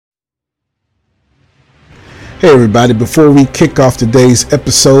Hey everybody, before we kick off today's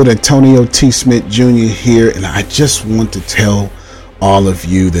episode, Antonio T. Smith Jr. here, and I just want to tell all of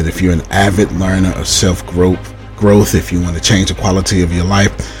you that if you're an avid learner of self-growth, if you want to change the quality of your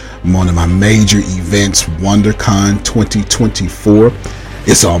life, one of my major events, WonderCon 2024,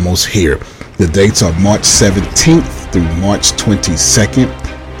 is almost here. The dates are March 17th through March 22nd.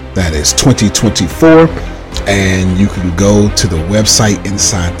 That is 2024, and you can go to the website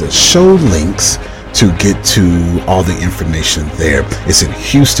inside the show links to get to all the information there. It's in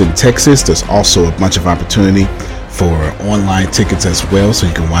Houston, Texas. There's also a bunch of opportunity for online tickets as well, so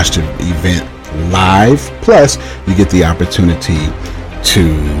you can watch the event live. Plus, you get the opportunity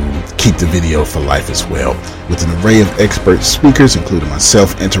to keep the video for life as well. With an array of expert speakers, including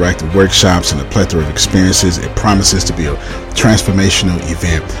myself, interactive workshops, and a plethora of experiences, it promises to be a transformational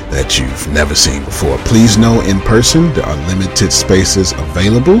event that you've never seen before. Please know in person, there are limited spaces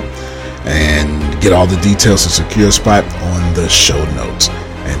available. And get all the details to secure a spot on the show notes.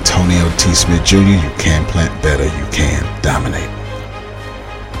 Antonio T. Smith Jr., you can plant better, you can dominate.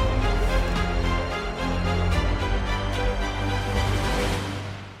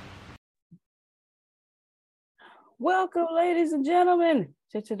 Welcome, ladies and gentlemen,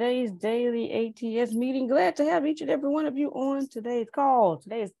 to today's daily ATS meeting. Glad to have each and every one of you on today's call.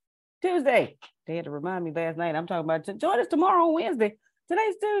 Today is Tuesday. They had to remind me last night. I'm talking about join us tomorrow on Wednesday.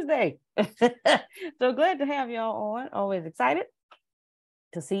 Today's Tuesday. So glad to have y'all on. Always excited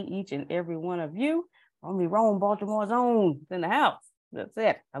to see each and every one of you. Only Rome, Baltimore's own in the house. That's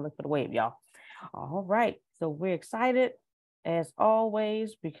it. I look for the wave, y'all. All right. So we're excited as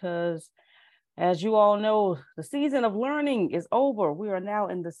always because, as you all know, the season of learning is over. We are now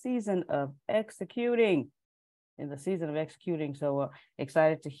in the season of executing. So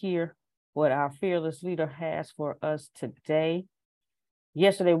excited to hear what our fearless leader has for us today.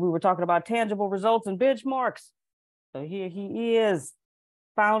 Yesterday, we were talking about tangible results and benchmarks. So here he is,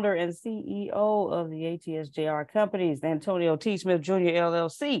 founder and CEO of the ATSJR Companies, Antonio T. Smith Jr.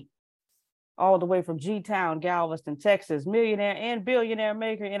 LLC, all the way from G-Town, Galveston, Texas, millionaire and billionaire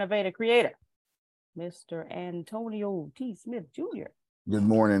maker, innovator, creator, Mr. Antonio T. Smith Jr. Good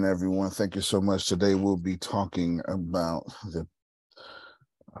morning, everyone. Thank you so much. Today, we'll be talking about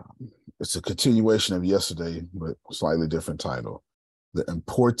it's a continuation of yesterday, but slightly different title. The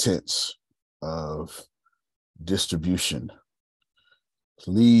importance of distribution.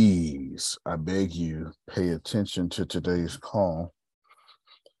 Please, I beg you, pay attention to today's call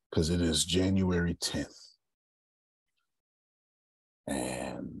because it is January 10th.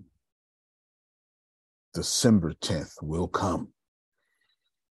 And December 10th will come.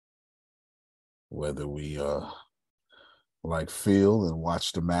 Whether we like Phil and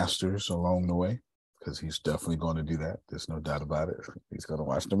watch the Masters along the way, because he's definitely going to do that. There's no doubt about it. He's going to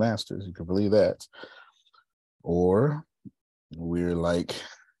watch the Masters. You can believe that. Or we're like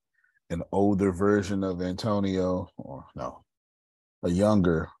an older version of Antonio, or no, a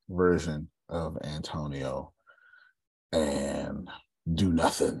younger version of Antonio, and do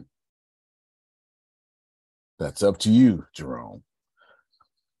nothing. That's up to you, Jerome.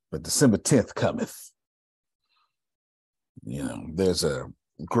 But December 10th cometh. You know, there's a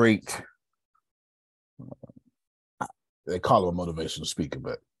great, they call him a motivational speaker,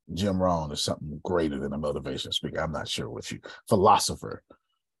 but Jim Rohn is something greater than a motivational speaker. I'm not sure what philosopher.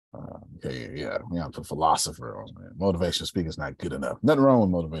 I'm a philosopher. Motivational speaker is not good enough. Nothing wrong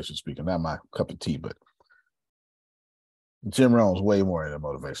with motivational speaker, not my cup of tea, but Jim Rohn's way more than a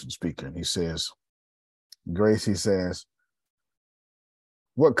motivational speaker. And he says, Grace, he says,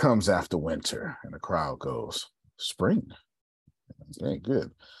 what comes after winter? And the crowd goes, spring. Okay,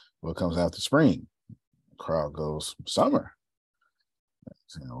 good. What comes after spring? The crowd goes, summer.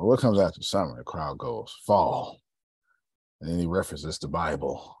 What comes after summer? The crowd goes, fall. And then he references the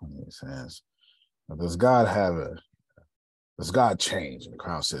Bible. And he says, does God change? And the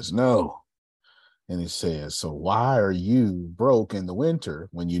crowd says, no. And he says, so why are you broke in the winter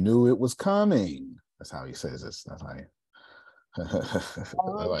when you knew it was coming? That's how he says this. That's how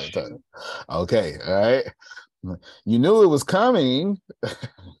I like that. Okay, all right. You knew it was coming.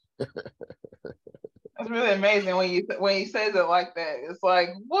 It's really amazing when he says it like that. It's like,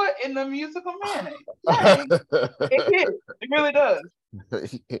 what in the musical mayonnaise? It really does.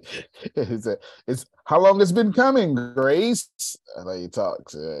 It's how long it's been coming, Grace. I know he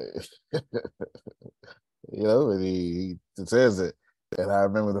talks. And he says it. And I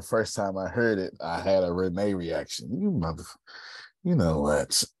remember the first time I heard it, I had a Renee reaction. You know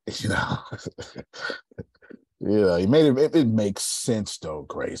what? He made it. It makes sense though,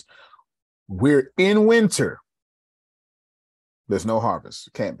 Grace. We're in winter. There's no harvest.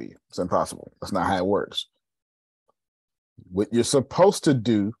 Can't be. It's impossible. That's not how it works. What you're supposed to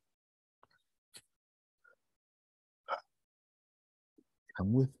do,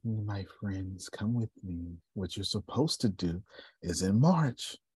 come with me, my friends, come with me. What you're supposed to do is in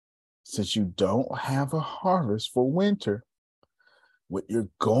March, since you don't have a harvest for winter, what you're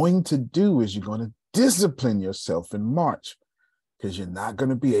going to do is you're going to discipline yourself in March because you're not going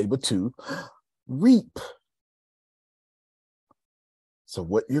to be able to reap. So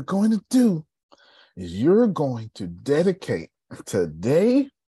what you're going to do is you're going to dedicate today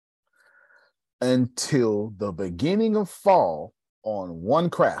until the beginning of fall on one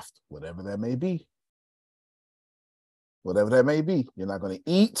craft, whatever that may be. Whatever that may be. You're not going to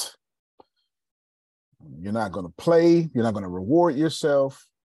eat. You're not going to play. You're not going to reward yourself.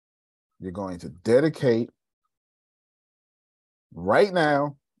 You're going to dedicate right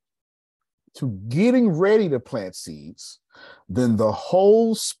now to getting ready to plant seeds. Then the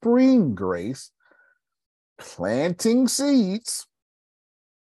whole spring, Grace, planting seeds.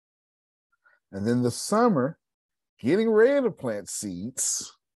 And then the summer, getting ready to plant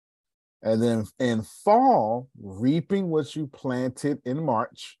seeds. And then in fall, reaping what you planted in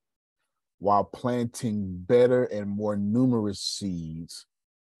March, while planting better and more numerous seeds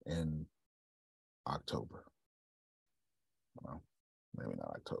in October. Well, maybe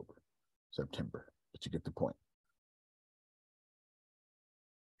not October, September, but you get the point.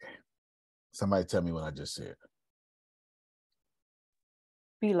 Somebody tell me what I just said.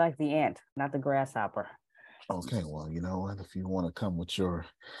 Be like the ant, not the grasshopper. Okay, well, you know what? If you want to come with your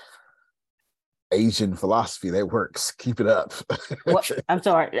Asian philosophy, that works. Keep it up. What? I'm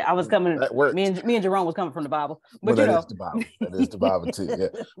sorry, I was coming. That works. Me and Jerome was coming from the Bible, but well, you know, is the Bible. That is the Bible too. Yeah,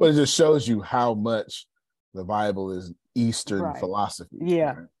 but it just shows you how much the Bible is Eastern philosophy.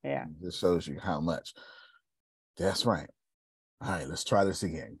 Yeah, right? yeah. It just shows you how much. That's right. All right, let's try this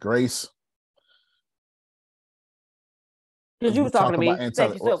again. Grace. Because you was talking to me.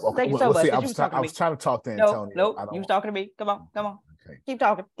 Thank you so much. See, I was trying to talk to Antonio. Nope. You was talking to me. Come on. Okay. Keep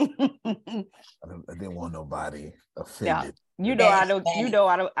talking. I didn't want nobody offended. Yeah.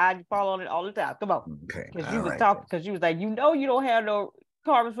 I follow on it all the time. Come on. Okay. Because you was talking, because you was like, you don't have no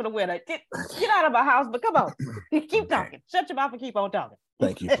harvest for the winter. Get out of my house, but come on. Keep talking. Shut your mouth and keep on talking.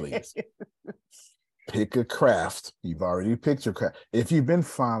 Thank you, please. Pick a craft. You've already picked your craft. If you've been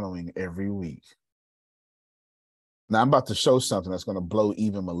following every week. Now I'm about to show something that's going to blow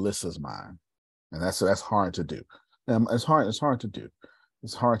even Melissa's mind. And that's hard to do. It's hard to do.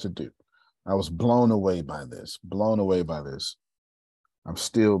 It's hard to do. I was blown away by this. I'm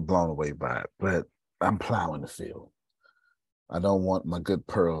still blown away by it, but I'm plowing the field. I don't want my good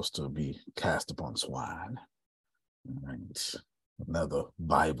pearls to be cast upon swine. Right. Another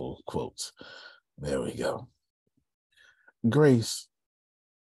Bible quote. There we go. Grace,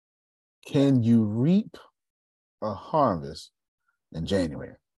 can you reap a harvest in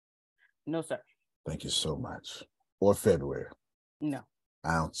January? No, sir. Thank you so much. Or February? No.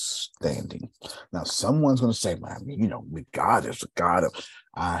 Outstanding. Now, someone's going to say, man, God is a God of...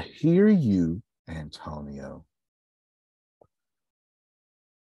 I hear you, Antonio.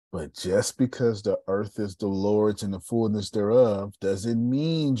 But just because the earth is the Lord's and the fullness thereof doesn't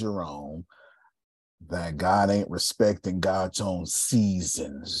mean, Jerome, that God ain't respecting God's own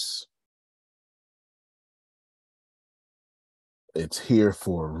seasons. It's here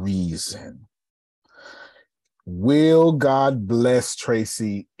for a reason. Will God bless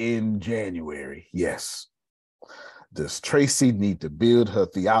Tracy in January? Yes. Does Tracy need to build her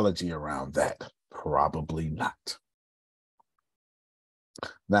theology around that? Probably not.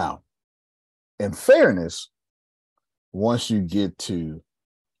 Now, in fairness, once you get the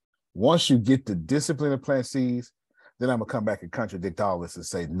discipline of plant seeds, then I'm gonna come back and contradict all this and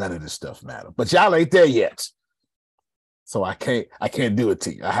say none of this stuff matters. But y'all ain't there yet. So I can't do it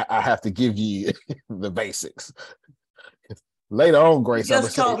to you. I have to give you the basics. Later on, Grace. You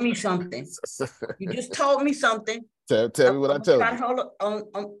just told me something. You just told me something. Tell me what I told you. Hold on.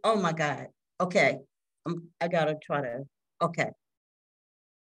 Oh my God. Okay. I gotta try to. Okay.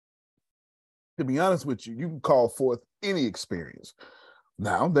 To be honest with you, you can call forth any experience.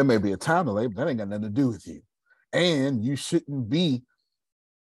 Now, there may be a time delay, but that ain't got nothing to do with you. And you shouldn't be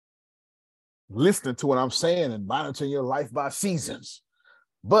listening to what I'm saying and monitoring your life by seasons.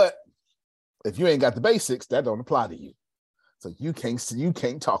 But if you ain't got the basics, that don't apply to you. So you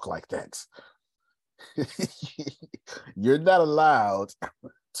can't talk like that. You're not allowed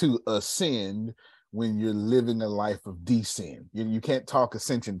to ascend when you're living a life of descend. You can't talk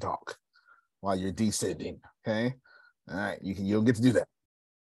ascension talk while you're descending. Okay. All right. You don't get to do that.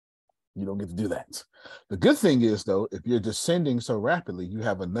 You don't get to do that. The good thing is, though, if you're descending so rapidly, you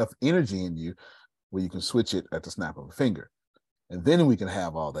have enough energy in you where you can switch it at the snap of a finger. And then we can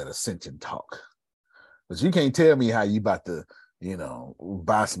have all that ascension talk. But you can't tell me how you about to,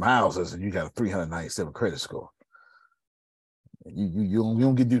 buy some houses and you got a 397 credit score. You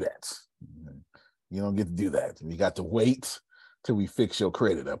don't get to do that. You don't get to do that. We got to wait till we fix your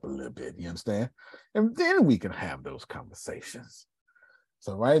credit up a little bit. You understand? And then we can have those conversations.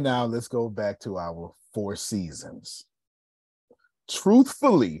 So right now, let's go back to our 4 seasons.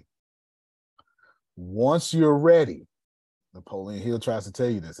 Truthfully, once you're ready, Napoleon Hill tries to tell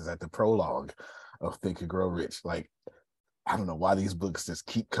you this, is at the prologue of Think and Grow Rich. Like, I don't know why these books just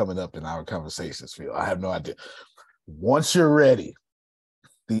keep coming up in our conversations, Phil. I have no idea. Once you're ready,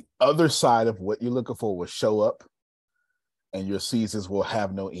 the other side of what you're looking for will show up and your seasons will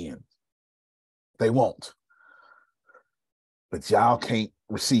have no end. They won't. But y'all can't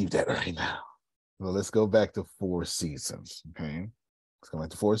receive that right now. Well, let's go back to 4 seasons, okay? Let's go back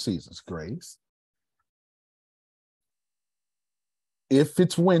to 4 seasons. Grace. If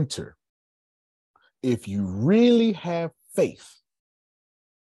it's winter, if you really have faith,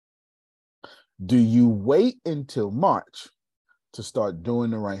 do you wait until March to start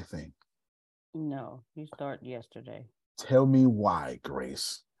doing the right thing? No, you start yesterday. Tell me why,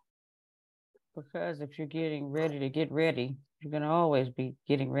 Grace. Because if you're getting ready to get ready, you're going to always be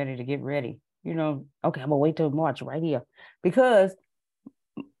getting ready to get ready. Okay, I'm going to wait till March right here. Because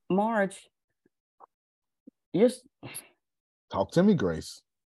March, Talk to me, Grace.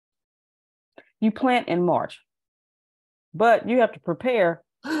 You plant in March, but you have to prepare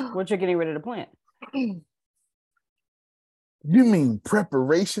what you're getting ready to plant. You mean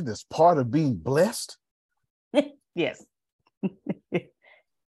preparation is part of being blessed? Yes.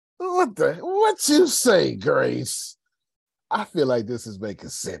 What you say, Grace? I feel like this is making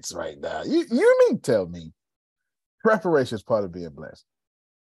sense right now. You mean tell me preparation is part of being blessed?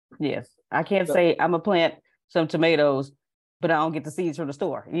 Yes. I can't say I'm gonna plant some tomatoes, but I don't get the seeds from the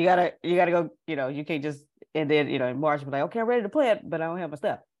store. You gotta go, you can't just, and then, in March, be like, okay, I'm ready to plant, but I don't have my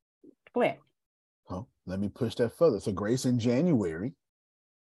stuff to plant. Oh, let me push that further. So Grace, in January,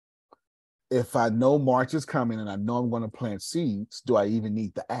 if I know March is coming and I know I'm going to plant seeds, do I even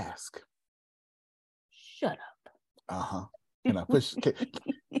need to ask? Shut up. Uh-huh. Can I push?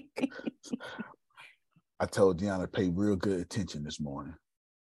 I told Deanna to pay real good attention this morning.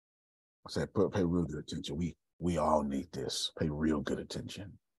 I said, pay real good attention. We all need this. Pay real good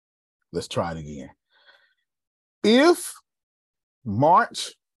attention. Let's try it again. If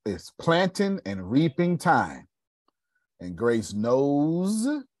March is planting and reaping time, and Grace knows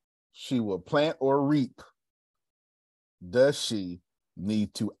she will plant or reap, does she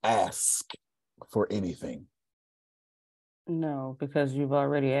need to ask for anything? No, because you've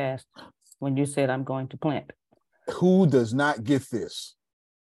already asked when you said I'm going to plant. Who does not get this?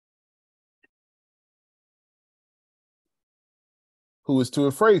 Who is too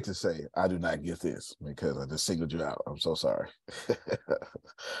afraid to say, I do not get this, because I just singled you out. I'm so sorry.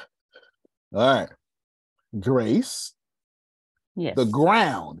 All right. Grace. Yes. The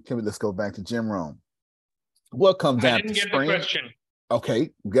ground. Let's go back to Jim Rome. What comes after spring? I didn't get the question. Okay,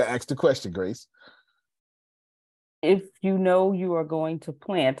 you got to ask the question, Grace. If you know you are going to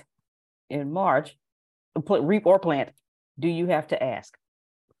plant in March, reap or plant, do you have to ask?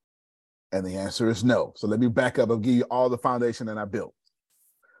 And the answer is no. So let me back up and give you all the foundation that I built.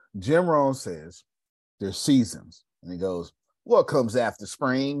 Jim Rohn says there's seasons. And he goes, what comes after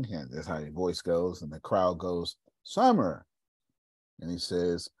spring? And that's how your voice goes. And the crowd goes, summer. And he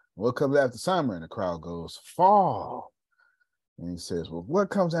says, what comes after summer? And the crowd goes, fall. And he says, well, what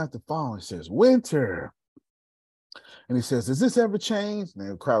comes after fall? He says, winter. And he says, does this ever change?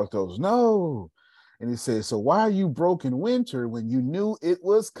 And the crowd goes, no. And he says, so why are you broke in winter when you knew it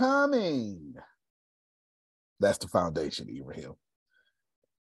was coming? That's the foundation, Ibrahim.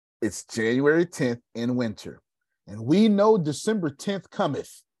 It's January 10th in winter. And we know December 10th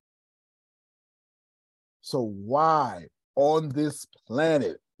cometh. So why on this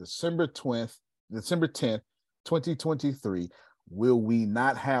planet, December 10th, 2023, will we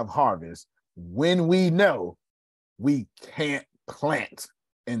not have harvest when we know we can't plant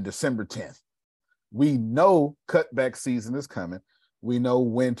in December 10th? We know cutback season is coming. We know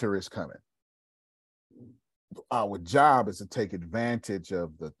winter is coming. Our job is to take advantage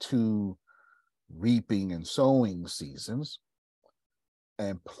of the 2 reaping and sowing seasons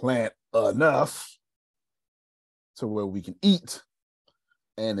and plant enough to where we can eat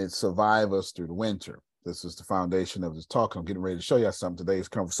and it survive us through the winter. This is the foundation of this talk. I'm getting ready to show you something. Today's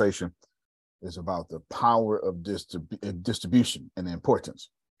conversation is about the power of distribution and the importance.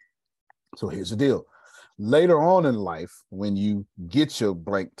 So here's the deal. Later on in life, when you get your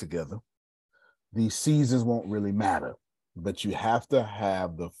blank together, these seasons won't really matter. But you have to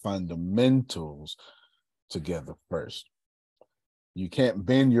have the fundamentals together first. You can't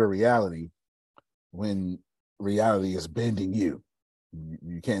bend your reality when reality is bending you.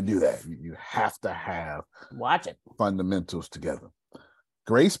 You can't do that. You have to have fundamentals together.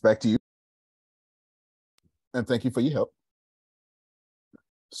 Grace, back to you. And thank you for your help.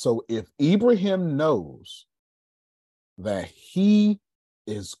 So if Ibrahim knows that he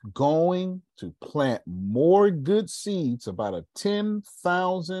is going to plant more good seeds about a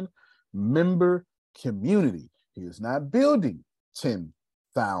 10,000 member community, he is not building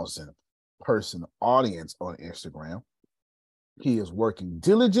 10,000 person audience on Instagram. He is working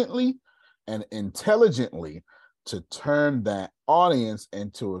diligently and intelligently to turn that audience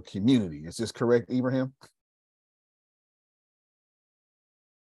into a community. Is this correct, Ibrahim?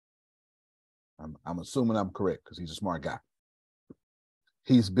 I'm assuming I'm correct because he's a smart guy.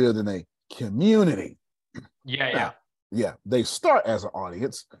 He's building a community. Yeah. They start as an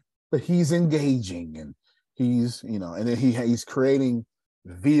audience, but he's engaging and he's, and then he's creating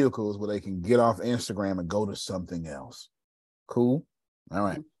vehicles where they can get off Instagram and go to something else. Cool. All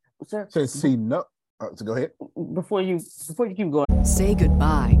right. Sir, so go ahead. Before you keep going. Say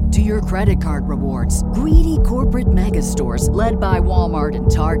goodbye to your credit card rewards. Greedy corporate mega stores, led by Walmart and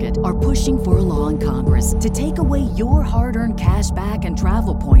Target, are pushing for a law in Congress to take away your hard-earned cash back and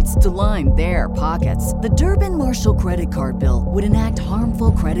travel points to line their pockets. The Durbin-Marshall credit card bill would enact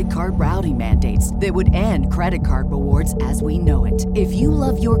harmful credit card routing mandates that would end credit card rewards as we know it. If you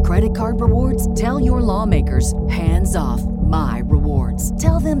love your credit card rewards, tell your lawmakers, hands off my rewards.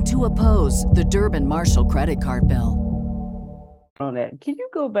 Tell them to oppose the Durbin-Marshall credit card bill. On that, can you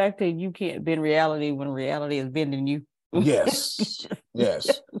go back to you can't bend reality when reality is bending you? Yes.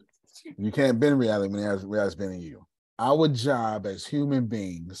 You can't bend reality when reality is bending you. Our job as human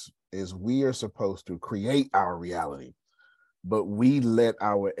beings is we are supposed to create our reality, but we let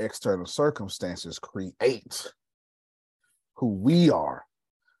our external circumstances create who we are.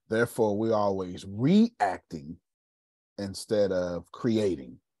 Therefore, we're always reacting instead of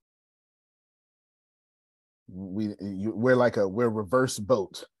creating. We're reverse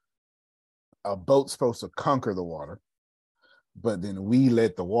boat. A boat's supposed to conquer the water, but then we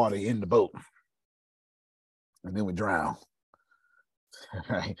let the water in the boat, and then we drown.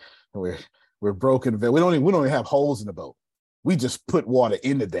 Right? We're broken. We don't even have holes in the boat. We just put water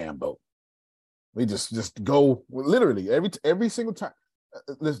in the damn boat. We just go literally every single time.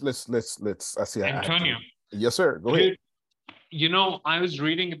 Let's. I see. Antonio. Yes, sir. Go ahead. I was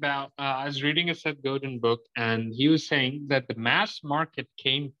reading a Seth Godin book, and he was saying that the mass market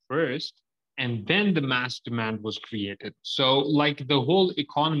came first, and then the mass demand was created. So, like the whole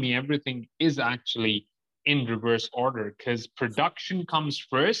economy, everything is actually in reverse order because production comes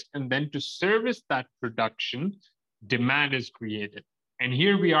first, and then to service that production, demand is created. And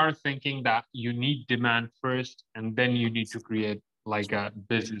here we are thinking that you need demand first, and then you need to create like a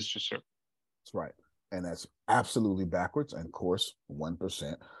business to serve. That's right. And that's absolutely backwards. And of course,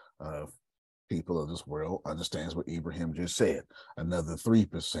 1% of people of this world understands what Ibrahim just said. Another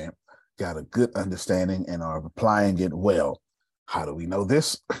 3% got a good understanding and are applying it well. How do we know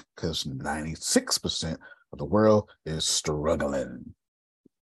this? Because 96% of the world is struggling.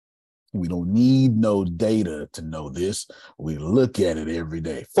 We don't need no data to know this. We look at it every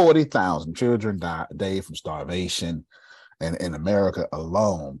day. 40,000 children die a day from starvation. And in America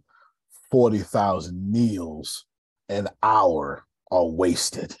alone, 40,000 meals an hour are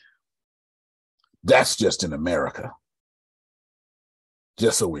wasted. That's just in America.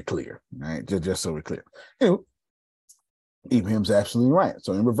 Just so we're clear, right? Just so we're clear. Ibrahim's absolutely right.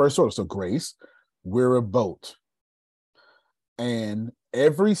 So in reverse order. So Grace, we're a boat. And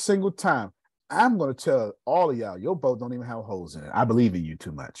every single time, I'm going to tell all of y'all, your boat don't even have holes in it. I believe in you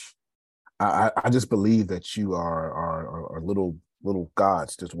too much. I just believe that you are little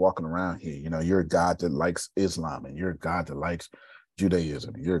gods just walking around here. You're a God that likes Islam, and you're a God that likes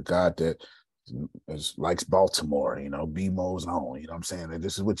Judaism. You're a God that likes Baltimore, BMO's own. You know what I'm saying? And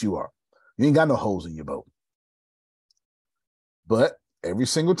this is what you are. You ain't got no holes in your boat. But every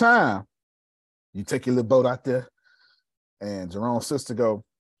single time you take your little boat out there and Jerome's sister go,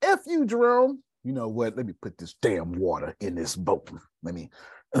 F you, Jerome. You know what? Let me put this damn water in this boat. Let me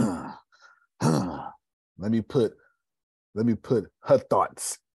put her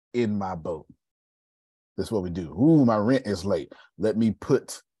thoughts in my boat. That's what we do. Ooh, my rent is late. Let me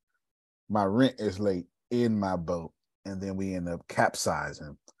put my rent is late in my boat. And then we end up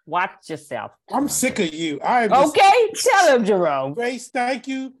capsizing. Watch yourself. I'm sick of you. Okay, tell him, Jerome. Grace, thank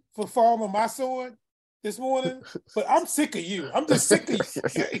you for falling on my sword. this morning, but I'm sick of you. I'm just sick of you.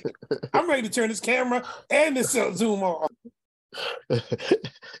 Okay? I'm ready to turn this camera and this Zoom on.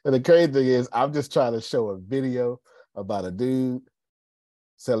 And the crazy thing is, I'm just trying to show a video about a dude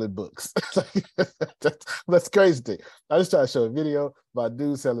selling books. That's crazy thing. I just try to show a video about a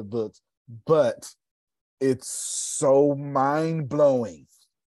dude selling books, but it's so mind-blowing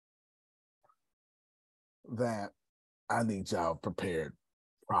that I need y'all prepared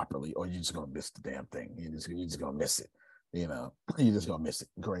properly, or you're just gonna miss the damn thing. You're just gonna miss it. You know, you're just gonna miss it.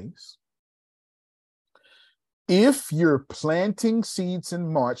 Grace. If you're planting seeds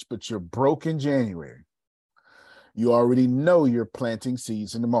in March, but you're broke in January, you already know you're planting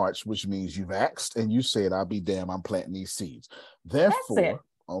seeds in March, which means you've asked and you said, I'll be damn, I'm planting these seeds. Therefore,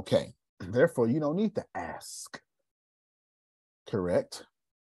 okay, therefore you don't need to ask. Correct?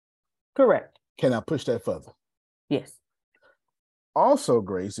 Correct. Can I push that further? Yes. Also,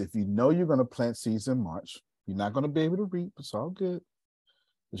 Grace, if you know you're going to plant seeds in March, you're not going to be able to reap. It's all good.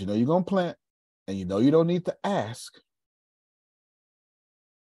 But you know you're going to plant, and you know you don't need to ask.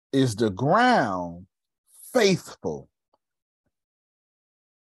 Is the ground faithful?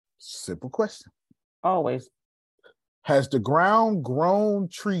 Simple question. Always. Has the ground grown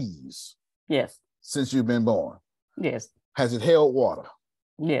trees? Yes. Since you've been born? Yes. Has it held water?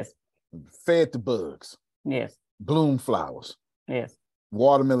 Yes. Fed the bugs? Yes. Bloomed flowers? Yes.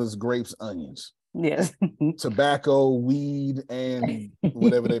 Watermelons, grapes, onions? Yes. Tobacco, weed, and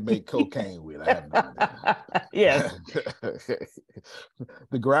whatever they make cocaine with. I have no idea. Yes.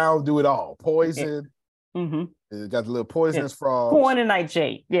 The ground do it all. Poison. Mm-hmm. It got the little poisonous frogs. Corn and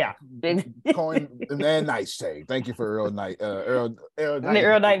nightshade. Yeah. Corn and nightshade. Thank you for Earl Nightingale.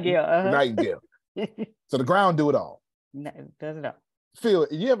 Nightingale. So the ground do it all. No, it does it all. Phil,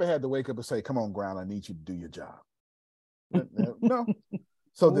 you ever had to wake up and say, come on, ground, I need you to do your job? No.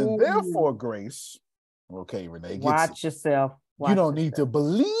 So then, therefore, Grace, okay, Renee, watch yourself. You don't need to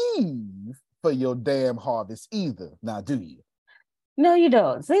believe for your damn harvest either. Now, do you? No, you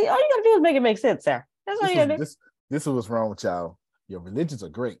don't. See, all you gotta do is make it make sense, sir. That's all you gotta do. This is what's wrong with y'all. Your religions are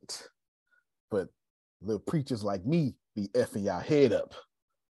great, but little preachers like me be effing y'all head up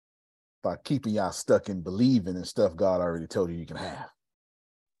by keeping y'all stuck in believing in stuff God already told you can have.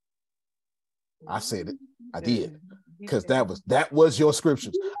 I said it. I did. Because that was your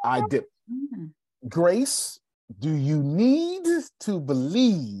scriptures. I did. Grace, do you need to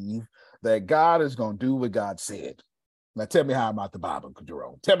believe that God is going to do what God said? Now tell me how I'm out the Bible,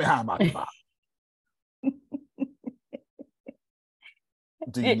 Jerome. Tell me how I'm out the Bible.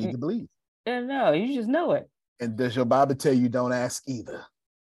 Do you need to believe? No, you just know it. And does your Bible tell you don't ask either?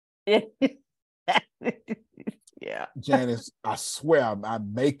 Yeah. Janice, I swear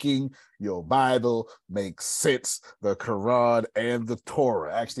I'm making your Bible make sense. The Quran and the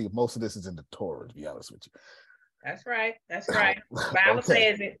Torah. Actually, most of this is in the Torah, to be honest with you. That's right. That's right. The Bible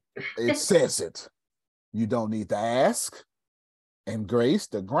says it. It says it. You don't need to ask. And Grace,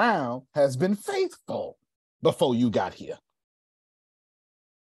 the ground has been faithful before you got here.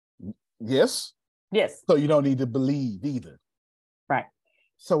 Yes? Yes. So you don't need to believe either. Right.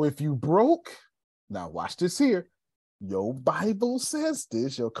 So if you broke, now watch this here. Your Bible says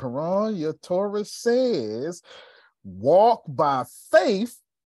this, your Quran, your Torah says, walk by faith,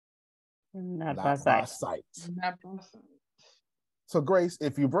 not by sight. Not by sight. So Grace,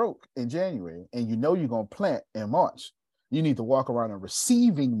 if you broke in January and you know you're going to plant in March, you need to walk around in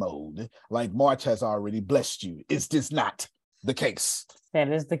receiving mode like March has already blessed you. Is this not the case?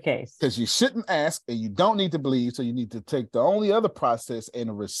 That is the case. Because you shouldn't ask and you don't need to believe, so you need to take the only other process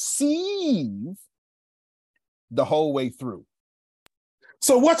and receive the whole way through.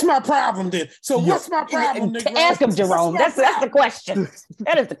 So what's my problem then? So what's my problem? Ask him, Jerome. That's the question.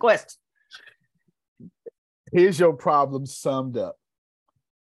 That is the question. Here's your problem summed up.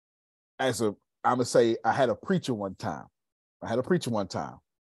 I'm gonna say I had a preacher one time. And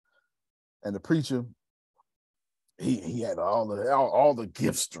the preacher, he had all the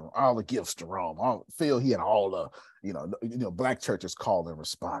gifts to Rome. Phil, he had all the black churches called in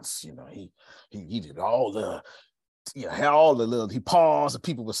response. He did all the had all the little, he paused and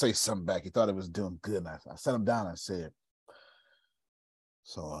people would say something back. He thought it was doing good. And I sat him down and I said,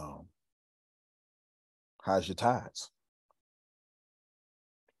 so how's your tithes?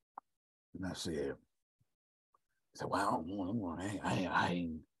 And I said, he said, well, I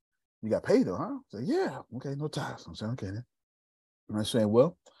ain't, you got paid though, huh? I said, yeah, okay, no tithes. I said, okay then. And I said,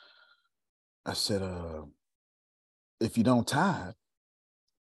 well, if you don't tithe,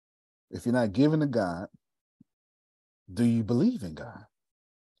 if you're not giving to God, do you believe in God?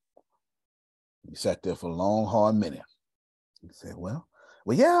 He sat there for a long, hard minute. He said, well,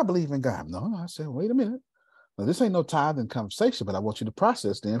 Well, yeah, I believe in God. No, I said, wait a minute. Now, this ain't no tithing conversation, but I want you to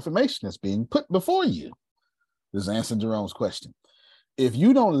process the information that's being put before you. This is answering Jerome's question. If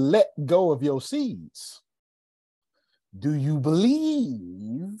you don't let go of your seeds, do you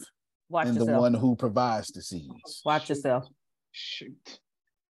believe Watch in yourself. the one who provides the seeds? Watch yourself. Shoot.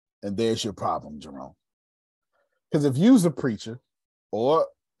 And there's your problem, Jerome. Because if you's a preacher or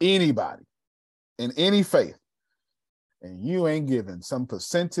anybody in any faith, and you ain't given some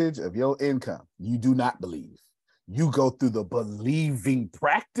percentage of your income, you do not believe. You go through the believing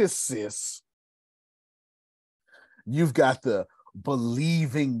practices. You've got the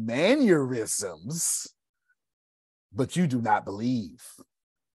believing mannerisms, but you do not believe.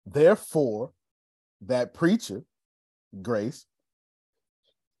 Therefore, that preacher, Grace,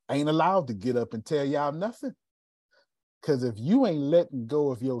 ain't allowed to get up and tell y'all nothing. Because if you ain't letting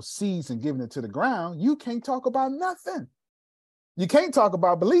go of your seeds and giving it to the ground, you can't talk about nothing. You can't talk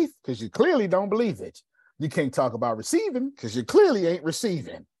about belief because you clearly don't believe it. You can't talk about receiving because you clearly ain't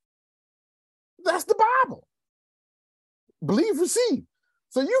receiving. That's the Bible. Believe, receive.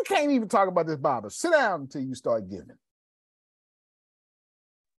 So you can't even talk about this Bible. Sit down until you start giving.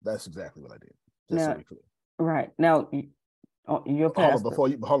 That's exactly what I did. Just so Now, we clear. right. Now, your pastor.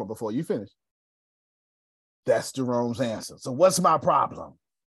 Hold on, before you finish. That's Jerome's answer. So what's my problem?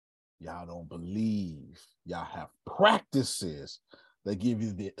 Y'all don't believe. Y'all have practices that give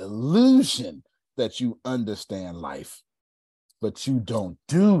you the illusion that you understand life, but you don't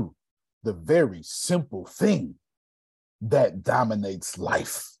do the very simple thing that dominates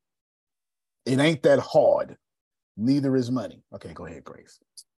life. It ain't that hard. Neither is money. Okay, go ahead, Grace.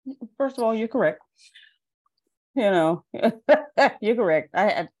 First of all, you're correct. You know, you're correct.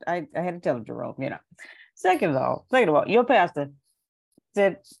 I had to tell Jerome, you know. Second of all, your pastor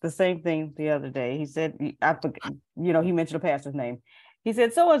said the same thing the other day. He said, he mentioned the pastor's name. He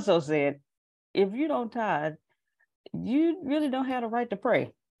said, so-and-so said, if you don't tithe, you really don't have the right to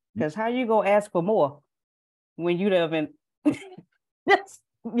pray. Because how you go ask for more when you haven't?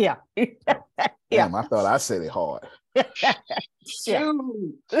 Yeah. Damn, I thought I said it hard.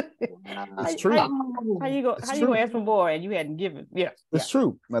 Shoot. It's true. How you go ask for more and you hadn't given? Yeah. It's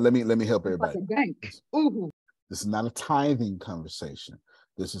true. Now let me help everybody. Ooh. This is not a tithing conversation.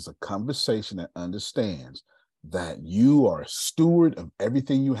 This is a conversation that understands that you are a steward of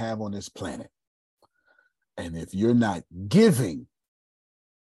everything you have on this planet. And if you're not giving,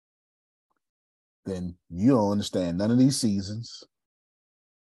 then you don't understand none of these seasons.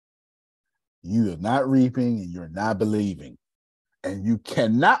 You are not reaping and you're not believing. And you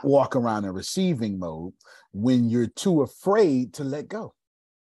cannot walk around in receiving mode when you're too afraid to let go.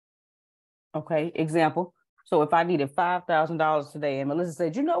 Okay, example. So if I needed $5,000 today and Melissa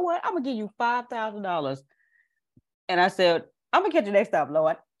said, you know what, I'm going to give you $5,000. And I said, I'm going to catch you next time,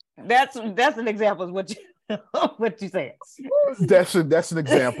 Lord. That's an example of what you said. That's an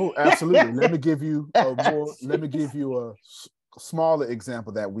example. Absolutely. Let me give you a smaller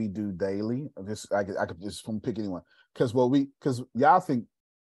example that we do daily. I could just pick anyone. Because y'all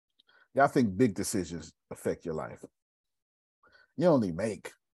think big decisions affect your life. You only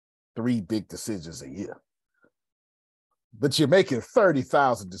make 3 big decisions a year, but you're making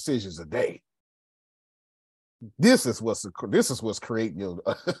 30,000 decisions a day. This is what's creating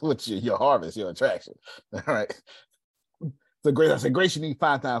your harvest, your attraction. All right. So Grace, I said, Grace, you need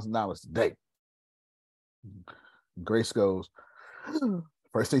 $5,000 today. Grace goes,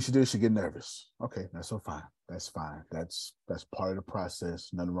 first thing she does, she get nervous. Okay, that's so fine. That's fine. That's part of the process.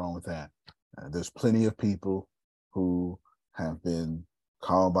 Nothing wrong with that. There's plenty of people who have been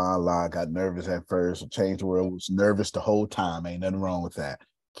called by Allah, got nervous at first, changed the world, was nervous the whole time. Ain't nothing wrong with that.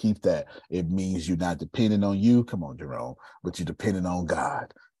 Keep that. It means you're not depending on you. Come on, Jerome, but you're depending on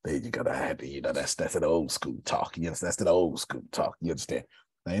God. Then you're gonna have to, that's an old school talk. Yes, that's an old school talk. You understand?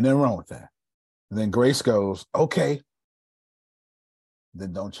 There ain't nothing wrong with that. And then Grace goes, okay,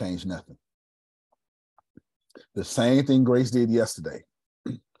 then don't change nothing. The same thing Grace did yesterday.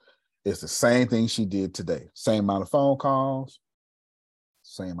 It's the same thing she did today. Same amount of phone calls,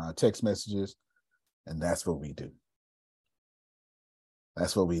 same amount of text messages, and that's what we do.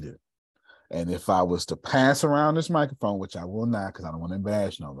 That's what we do. And if I was to pass around this microphone, which I will not because I don't want to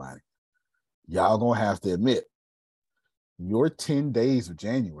embarrass nobody, y'all gonna have to admit, your 10 days of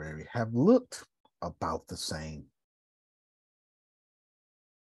January have looked about the same.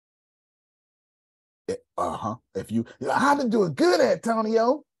 If I've been doing good,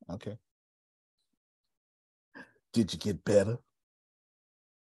 Antonio. Okay. Did you get better?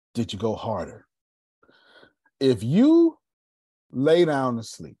 Did you go harder? If you lay down to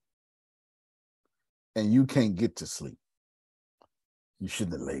sleep and you can't get to sleep, you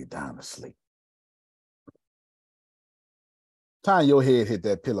shouldn't have laid down to sleep. Time your head hit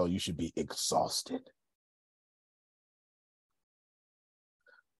that pillow, you should be exhausted.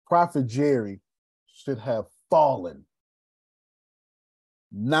 Prophet Jerry should have fallen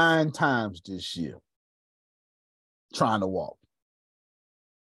 9 times this year trying to walk.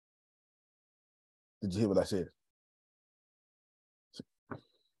 Did you hear what I said?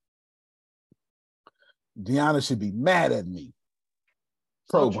 Deanna should be mad at me.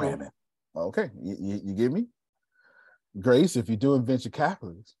 Programming. Okay, you get me? Grace, if you're doing venture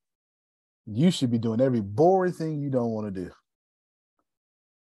capitalism, you should be doing every boring thing you don't want to do.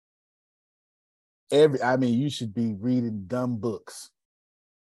 You should be reading dumb books.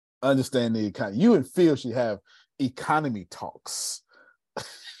 Understand the economy. You and Phil should have economy talks.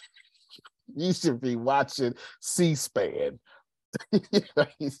 You should be watching C-SPAN.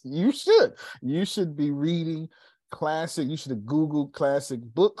 You should. You should be reading classic. You should have Googled classic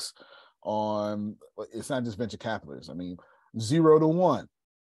books on. It's not just venture capitalists. I mean, 0 to 1.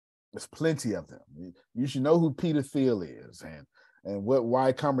 There's plenty of them. You should know who Peter Thiel is and what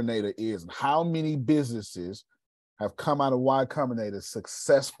Y Combinator is, and how many businesses have come out of Y Combinator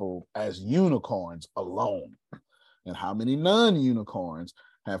successful as unicorns alone, and how many non-unicorns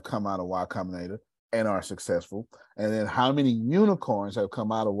have come out of Y Combinator and are successful, and then how many unicorns have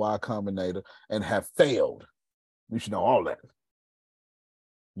come out of Y Combinator and have failed. You should know all that.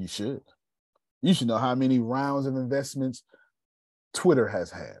 You should. You should know how many rounds of investments Twitter has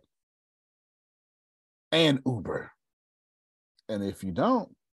had and Uber. And if you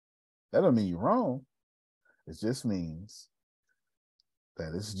don't, that don't mean you're wrong. It just means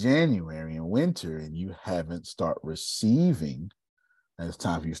that it's January and winter and you haven't started receiving, and it's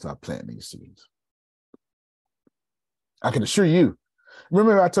time for you to start planting these seeds. I can assure you,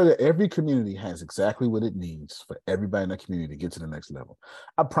 remember I told you every community has exactly what it needs for everybody in that community to get to the next level.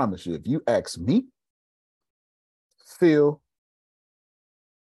 I promise you, if you ask me, Phil,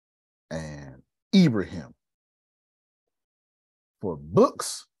 and Ibrahim for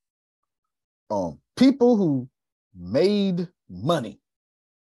books on people who made money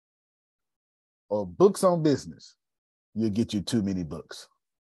or books on business, you'll get you too many books.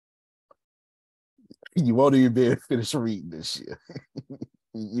 You won't even be able to finish reading this year.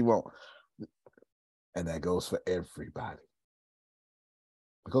 You won't. And that goes for everybody.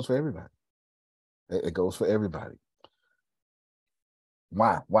 It goes for everybody. It goes for everybody.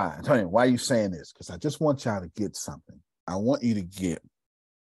 Why? Antonio, why are you saying this? Because I just want y'all to get something. I want you to get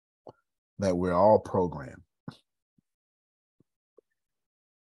that we're all programmed.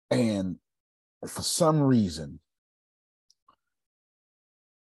 And for some reason,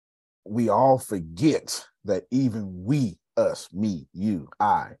 we all forget that even we, us, me, you,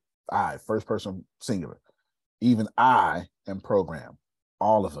 I, first person singular, even I am programmed,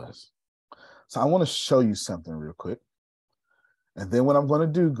 all of us. So I want to show you something real quick. And then what I'm going to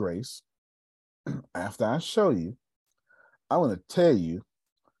do, Grace, after I show you, I want to tell you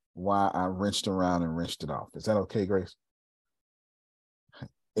why I wrenched around and wrenched it off. Is that okay, Grace?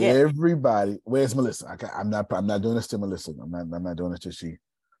 Yeah. Everybody, where's Melissa? I'm not doing this to Melissa. I'm not doing this to she.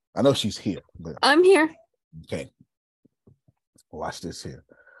 I know she's here. But I'm here. Okay. Watch this here.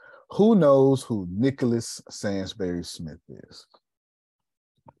 Who knows who Nicholas Sansbury Smith is?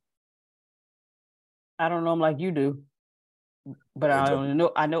 I don't know him like you do, but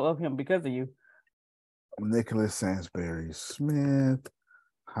I know of him because of you. Nicholas Sansbury Smith.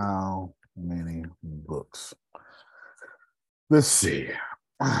 How many books? Let's see.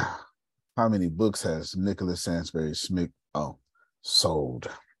 How many books has Nicholas Sansbury Smith sold?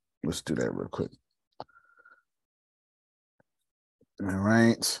 Let's do that real quick. All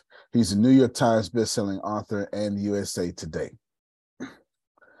right. He's a New York Times bestselling author and USA Today.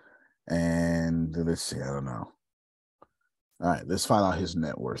 And let's see, I don't know. All right, let's find out his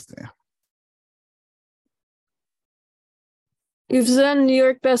net worth then. You've said New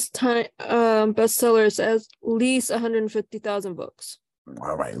York bestsellers at least 150,000 books.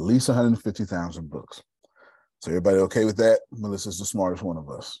 All right, at least 150,000 books. So everybody okay with that? Melissa's the smartest one of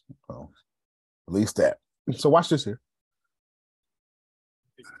us. So at least that. So watch this here.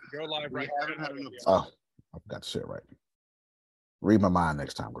 Go live right now. Oh, I forgot to say it right. Read my mind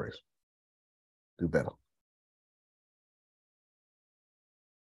next time, Grace. Do better.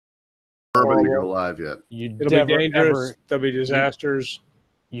 Ready to go live yet? It'll be dangerous. There'll be disasters.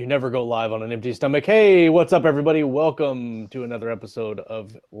 You never go live on an empty stomach. Hey, what's up, everybody? Welcome to another episode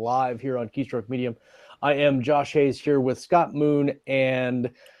of Live here on Keystroke Medium. I am Josh Hayes here with Scott Moon and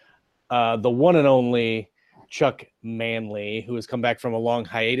the one and only Chuck Manley, who has come back from a long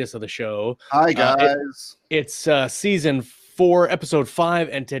hiatus of the show. Hi, guys. It's season for episode 5.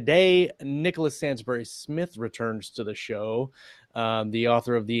 And today, Nicholas Sansbury Smith returns to the show, the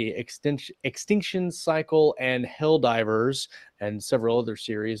author of the Extinction Cycle and Helldivers and several other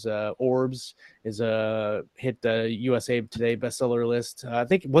series. Orbs is a hit USA Today bestseller list. I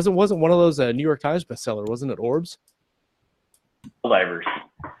think it wasn't one of those New York Times bestseller, wasn't it? Orbs? Helldivers.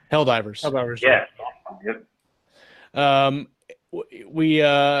 Yeah. Yep.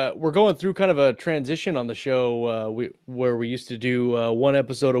 We're going through kind of a transition on the show where we used to do 1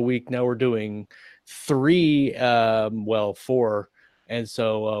 episode a week. Now we're doing 3, 4. And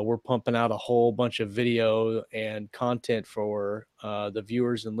so we're pumping out a whole bunch of video and content for the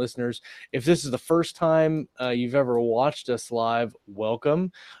viewers and listeners. If this is the first time you've ever watched us live,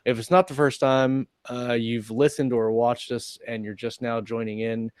 welcome. If it's not the first time you've listened or watched us and you're just now joining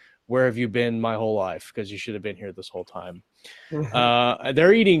in, where have you been my whole life? Because you should have been here this whole time.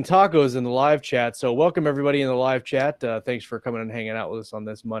 They're eating tacos in the live chat. So welcome everybody in the live chat. Thanks for coming and hanging out with us on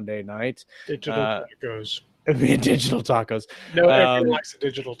this Monday night. Digital tacos. Digital tacos. No, everyone likes a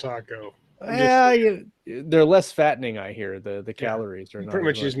digital taco. Yeah, they're less fattening, I hear. The calories are not pretty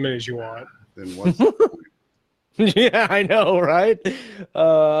much as many as you want. Then what's Yeah, I know, right?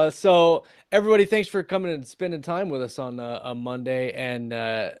 So everybody, thanks for coming and spending time with us on a Monday. And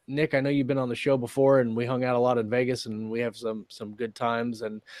Nick, I know you've been on the show before, and we hung out a lot in Vegas, and we have some good times.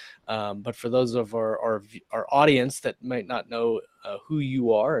 And but for those of our audience that might not know who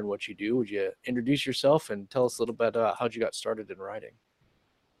you are and what you do, would you introduce yourself and tell us a little bit about how you got started in writing?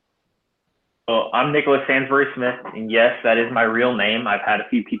 Well, I'm Nicholas Sansbury Smith, and yes, that is my real name. I've had a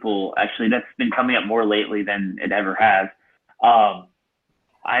few people, actually, that's been coming up more lately than it ever has.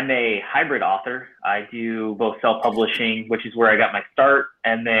 I'm a hybrid author. I do both self-publishing, which is where I got my start,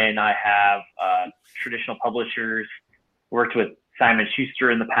 and then I have traditional publishers. Worked with Simon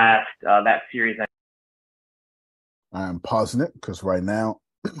Schuster in the past. That series. I'm pausing it because right now,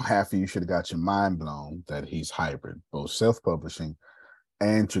 half of you should have got your mind blown that he's hybrid, both self-publishing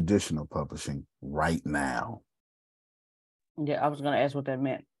and traditional publishing right now. Yeah, I was going to ask what that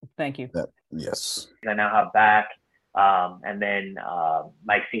meant. Thank you. Yes. I now have back. And then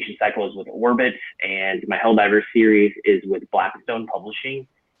my Extinction Cycle is with Orbit, and my Helldivers series is with Blackstone Publishing.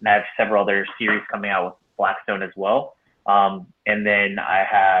 And I have several other series coming out with Blackstone as well. And then I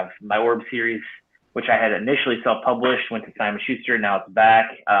have my Orb series, which I had initially self-published, went to Simon Schuster, now it's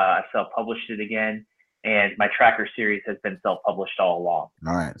back. I self-published it again. And my Tracker series has been self-published all along.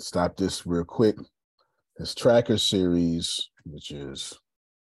 All right, stop this real quick. This Tracker series, which is,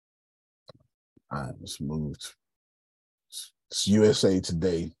 it's moved. It's USA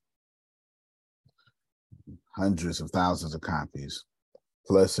Today. Hundreds of thousands of copies.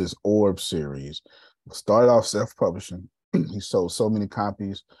 Plus his Orb series. Started off self-publishing. He sold so many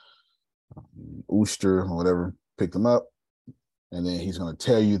copies. Ooster or whatever picked them up. And then he's going to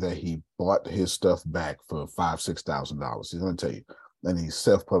tell you that he bought his stuff back for $5,000-$6,000. He's going to tell you. And he's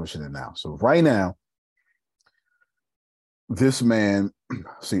self-publishing it now. So right now, this man,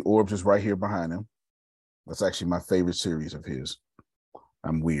 see, Orbs is right here behind him. That's actually my favorite series of his.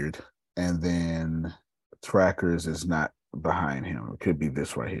 I'm weird. And then Trackers is not behind him. It could be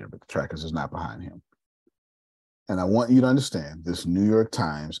this right here, but the Trackers is not behind him. And I want you to understand this New York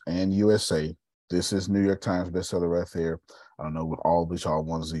Times and USA. This is New York Times bestseller right there. I don't know what all which all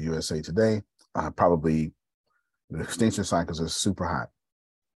ones are USA Today. Probably the Extinction Cycles is super hot.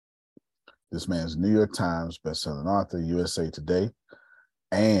 This man's New York Times bestselling author, USA Today,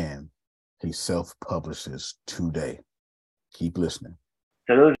 and he self-publishes today. Keep listening.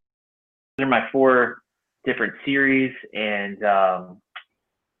 So those are my 4 different series, and I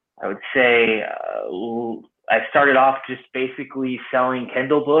would say I started off just basically selling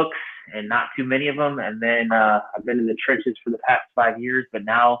Kindle books and not too many of them. And then I've been in the trenches for the past 5 years, but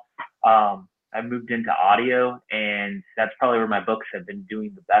now I moved into audio, and that's probably where my books have been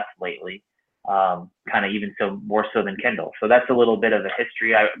doing the best lately. Kind of even so more so than Kindle. So that's a little bit of a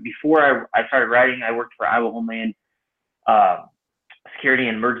history. Before I started writing, I worked for Iowa Homeland Security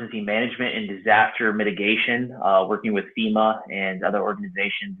and Emergency Management and Disaster Mitigation, working with FEMA and other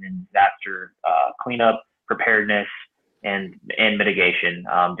organizations in disaster cleanup, preparedness, and mitigation,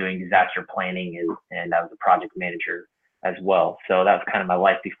 doing disaster planning, and I was a project manager as well. So that was kind of my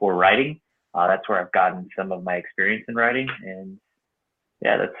life before writing. That's where I've gotten some of my experience in writing, and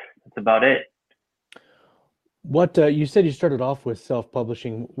yeah, that's about it. What you said you started off with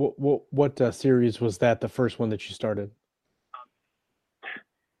self-publishing. What series was that? The first one that you started?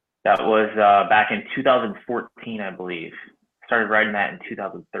 That was back in 2014, I believe. Started writing that in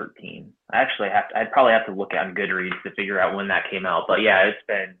 2013. I'd probably have to look on Goodreads to figure out when that came out. But yeah,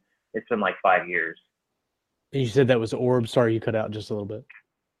 it's been like 5 years. You said that was Orbs. Sorry, you cut out just a little bit.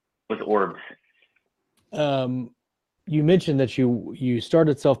 With Orbs. You mentioned that you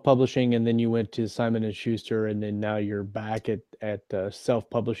started self-publishing and then you went to Simon and Schuster, and then now you're back at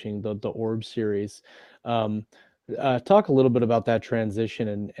self-publishing the Orbs series. Talk a little bit about that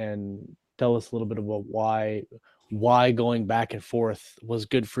transition and tell us a little bit about why going back and forth was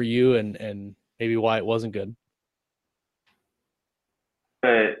good for you and maybe why it wasn't good.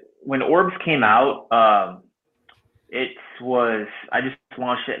 When Orbs came out, I just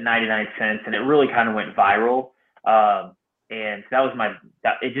launched it at 99 cents, and it really kind of went viral. And that was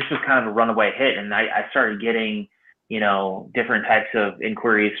it just was kind of a runaway hit. And I started getting, different types of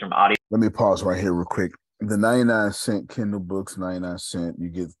inquiries from audio. Let me pause right here real quick. The 99-cent Kindle books, 99 cents, you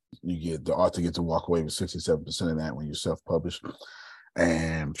get the author gets to walk away with 67% of that when you self-publish.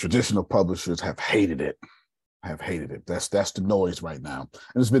 And traditional publishers have hated it. That's the noise right now.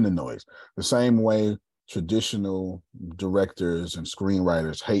 And it's been the noise. The same way traditional directors and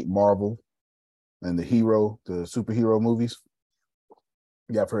screenwriters hate Marvel and the superhero movies.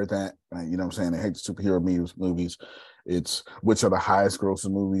 Yeah, I've heard that. You know what I'm saying? They hate the superhero movies. It's which are the highest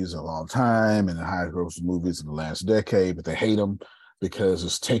grossing movies of a long time and the highest grossing movies in the last decade, but they hate them because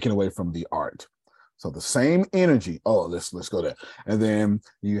it's taken away from the art. So the same energy. Oh, let's go there. And then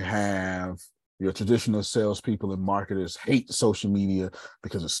you have your traditional salespeople and marketers hate social media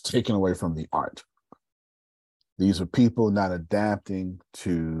because it's taken away from the art. These are people not adapting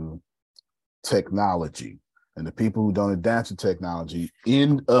to technology. And the people who don't adapt to technology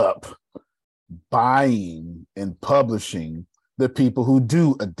end up buying and publishing the people who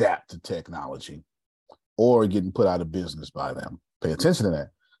do adapt to technology or getting put out of business by them. Pay attention to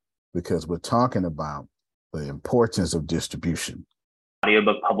that because we're talking about the importance of distribution.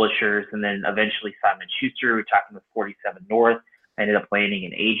 Audiobook publishers, and then eventually Simon Schuster. We're talking with 47 North. I ended up landing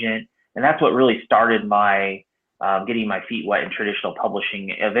an agent, and that's what really started my getting my feet wet in traditional publishing.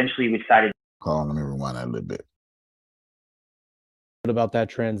 Eventually, we decided. Hold on, let me rewind that a little bit. What about that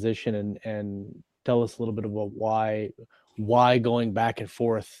transition and tell us a little bit about why going back and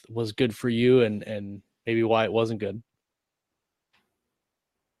forth was good for you and maybe why it wasn't good.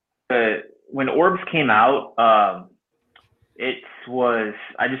 When Orbs came out, I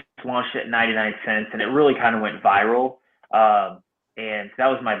just launched it at 99 cents, and it really kind of went viral. And that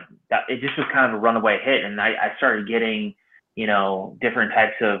was it just was kind of a runaway hit. And I started getting, different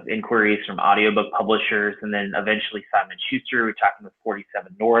types of inquiries from audiobook publishers, and then eventually Simon Schuster. We're talking with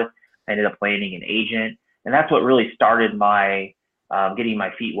 47 North. I ended up landing an agent, and that's what really started my getting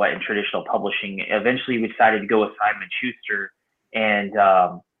my feet wet in traditional publishing. Eventually, we decided to go with Simon Schuster, and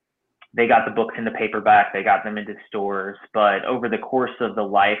they got the books into paperback. They got them into stores, but over the course of the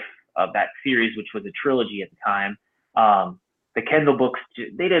life of that series, which was a trilogy at the time, the Kindle books,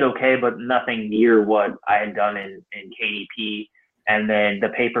 they did okay, but nothing near what I had done in KDP. And then the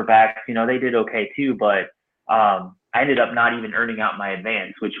paperbacks, they did okay too, but I ended up not even earning out my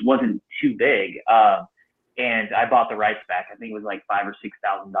advance, which wasn't too big. And I bought the rights back. I think it was like $5,000 or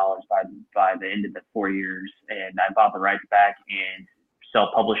 $6,000 by the end of the 4 years. And I bought the rights back and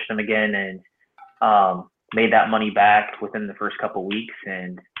self-published them again, and made that money back within the first couple of weeks.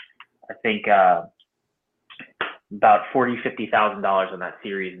 And I think about $40,000-$50,000 on that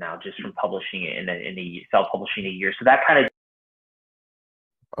series now, just from publishing it in a self-publishing a year. So that kind of.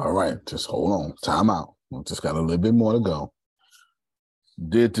 All right, just hold on. Time out. We just got a little bit more to go.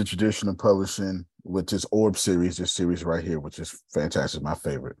 Did the traditional publishing with this Orb series, this series right here, which is fantastic, my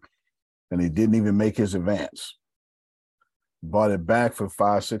favorite. And he didn't even make his advance. Bought it back for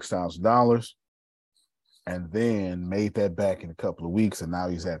 $5,000-$6,000, and then made that back in a couple of weeks, and now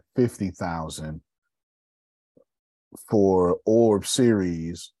he's at $50,000 for Orb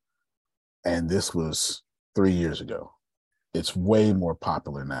series, and this was 3 years ago. It's way more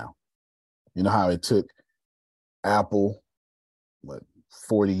popular now. You know how it took Apple,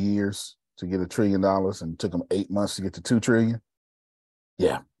 40 years to get $1 trillion, and it took them 8 months to get to $2 trillion?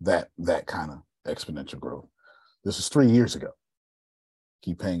 Yeah, that kind of exponential growth. This is 3 years ago.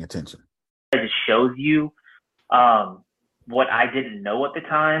 Keep paying attention. It just shows you what I didn't know at the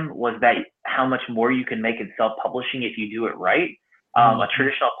time was that how much more you can make in self-publishing if you do it right. A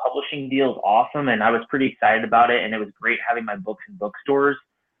traditional publishing deal is awesome, and I was pretty excited about it, and it was great having my books in bookstores.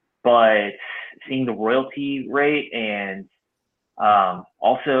 But seeing the royalty rate, and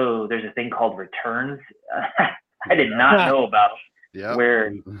also there's a thing called returns I did not know about,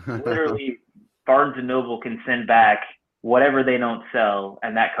 where literally Barnes & Noble can send back whatever they don't sell,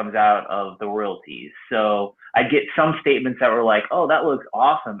 and that comes out of the royalties. So I get some statements that were like, oh, that looks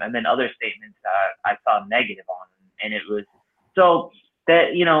awesome, and then other statements that I saw negative on. And it was, so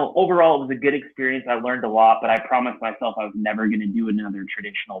that, you know, overall it was a good experience. I learned a lot, but I promised myself I was never going to do another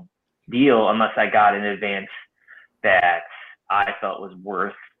traditional deal unless I got in advance that I felt was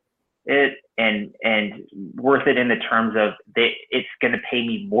worth it and worth it in the terms of it's going to pay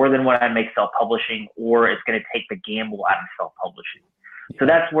me more than what I make self-publishing, or it's going to take the gamble out of self-publishing. So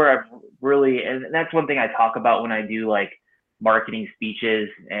that's where I've really, and that's one thing I talk about when I do like marketing speeches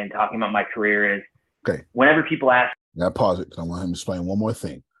and talking about my career is, okay, whenever people ask. Now pause it because I want him to explain one more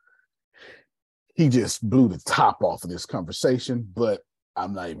thing. He just blew the top off of this conversation, but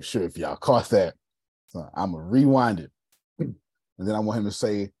I'm not even sure if y'all caught that. So I'm going to rewind it. And then I want him to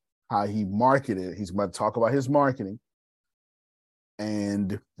say how he marketed. He's about to talk about his marketing.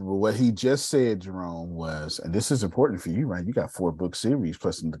 And what he just said, Jerome, was, and this is important for you, right? You got 4 book series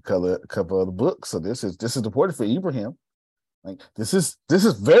plus a couple of the books. So this is important for Ibrahim. Like this is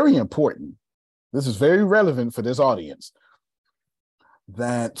very important. This is very relevant for this audience.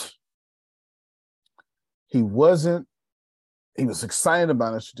 That he was excited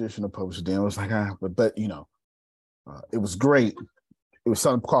about a traditional publisher deal. It was like, but you know, it was great. It was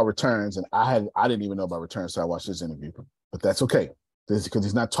something called Returns, and I didn't even know about Returns, so I watched this interview. But that's okay, because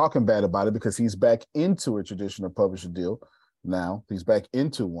he's not talking bad about it, because he's back into a traditional publisher deal now. He's back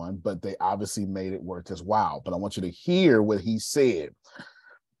into one, but they obviously made it worth his while. But I want you to hear what he said.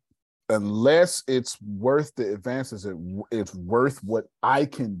 Unless it's worth the advances, it's worth what I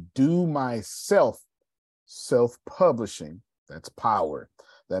can do myself. Self-publishing, that's power.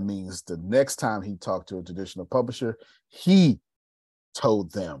 That means the next time he talked to a traditional publisher, he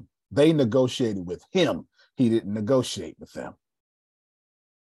told them. They negotiated with him. He didn't negotiate with them.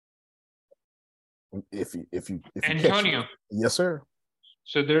 If you Antonio. Yes, sir.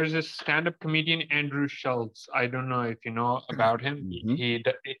 So there's this stand-up comedian, Andrew Schultz. I don't know if you know about him.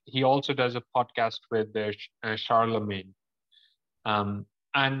 Mm-hmm. He also does a podcast with Charlemagne.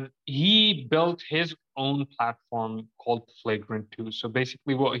 And he built his own platform called Flagrant 2. So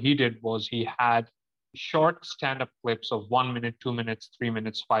basically what he did was he had short stand-up clips of 1 minute, 2 minutes, 3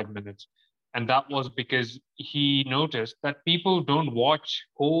 minutes, 5 minutes. And that was because he noticed that people don't watch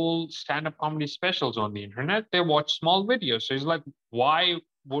whole stand-up comedy specials on the internet. They watch small videos. So he's like, why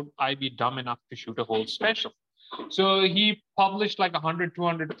would I be dumb enough to shoot a whole special? So he published like 100,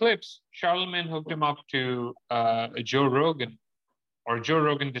 200 clips. Charlemagne hooked him up to Joe Rogan, or Joe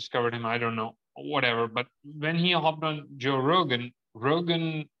Rogan discovered him. I don't know, whatever. But when he hopped on Joe Rogan,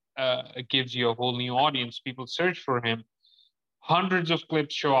 Rogan gives you a whole new audience. People search for him. Hundreds of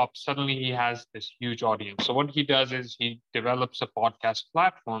clips show up. Suddenly he has this huge audience. So what he does is he develops a podcast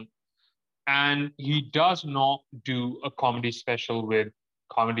platform, and he does not do a comedy special with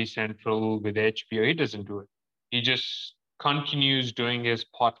Comedy Central, with HBO. He doesn't do it. He just continues doing his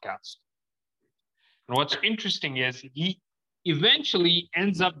podcast. And what's interesting is he eventually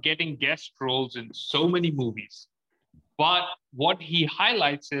ends up getting guest roles in so many movies. But what he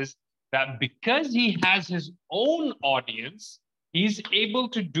highlights is that because he has his own audience, he's able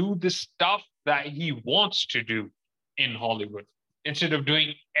to do the stuff that he wants to do in Hollywood instead of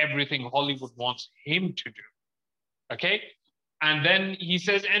doing everything Hollywood wants him to do. Okay? And then he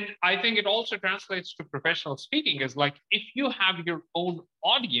says, and I think it also translates to professional speaking, is like, if you have your own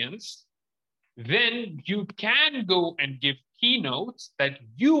audience, then you can go and give keynotes that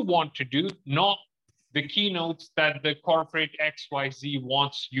you want to do, not the keynotes that the corporate XYZ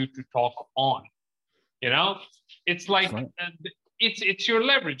wants you to talk on. You know, it's like, it's your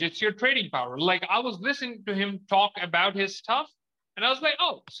leverage, it's your trading power. Like, I was listening to him talk about his stuff, and I was like,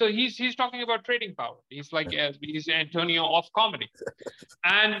 oh, so he's talking about trading power. He's like, he's Antonio of comedy.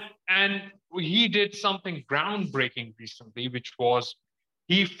 And he did something groundbreaking recently, which was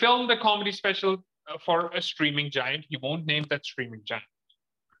he filmed a comedy special for a streaming giant. He won't name that streaming giant.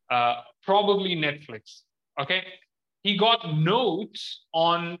 Probably Netflix. Okay. He got notes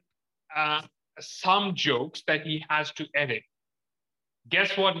on some jokes that he has to edit.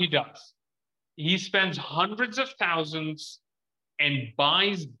 Guess what he does? He spends hundreds of thousands and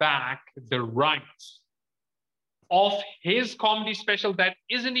buys back the rights of his comedy special that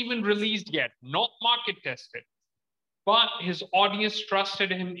isn't even released yet, not market tested. But his audience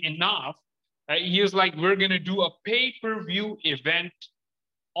trusted him enough. He was like, we're going to do a pay-per-view event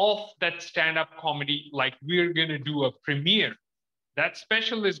of that stand-up comedy. Like, we're going to do a premiere. That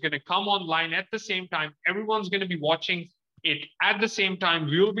special is going to come online at the same time. Everyone's going to be watching it at the same time.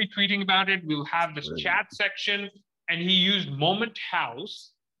 We'll be tweeting about it. We'll have this chat section. And he used Moment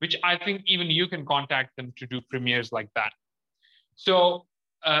House, which I think even you can contact them to do premieres like that. So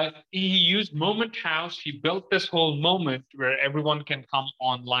he used Moment House. He built this whole moment where everyone can come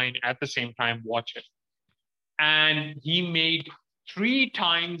online at the same time, watch it. And he made 3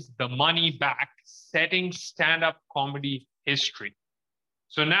 times the money back, setting stand-up comedy history.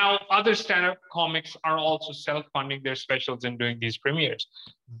 So now other stand-up comics are also self-funding their specials and doing these premieres.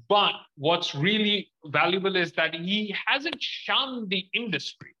 But what's really valuable is that he hasn't shunned the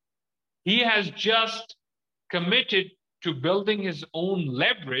industry. He has just committed to building his own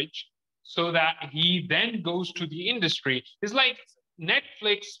leverage so that he then goes to the industry. It's like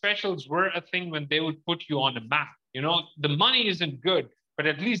Netflix specials were a thing when they would put you on a map. You know, the money isn't good, but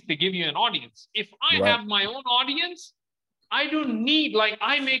at least they give you an audience. If I have my own audience, I don't need, like,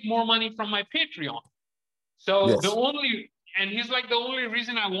 I make more money from my Patreon. So and he's like, the only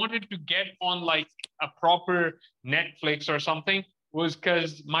reason I wanted to get on like a proper Netflix or something was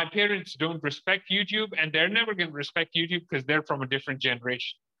because my parents don't respect YouTube, and they're never going to respect YouTube because they're from a different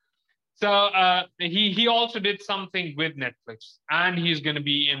generation. So he also did something with Netflix, and he's going to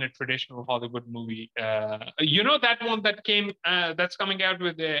be in a traditional Hollywood movie. You know that one that that's coming out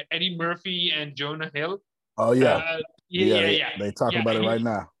with Eddie Murphy and Jonah Hill? Oh, yeah. Yeah. They talk about it right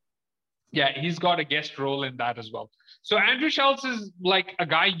now. Yeah, he's got a guest role in that as well. So Andrew Schulz is like a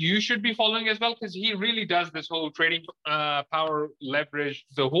guy you should be following as well, because he really does this whole trading power, leverage,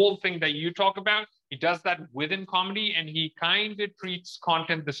 the whole thing that you talk about. He does that within comedy, and he kind of treats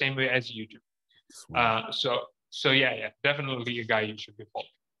content the same way as you do. So yeah, definitely a guy you should be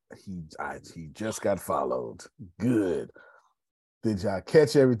following. He just got followed. Good. Did y'all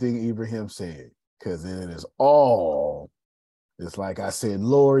catch everything Ibrahim said? Because it is all, it's like I said,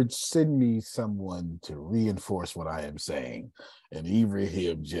 Lord, send me someone to reinforce what I am saying. And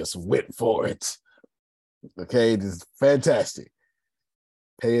Ibrahim just went for it. Okay, this is fantastic.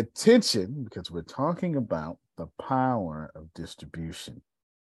 Pay attention, because we're talking about the power of distribution.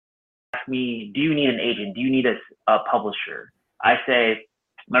 Ask me, do you need an agent? Do you need a publisher? I say,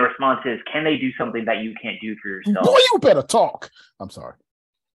 my response is, can they do something that you can't do for yourself? Boy, you better talk. I'm sorry.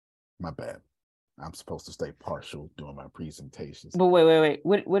 My bad. I'm supposed to stay partial during my presentations. But wait.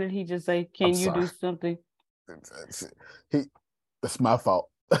 What did he just say? Can you do something? That's my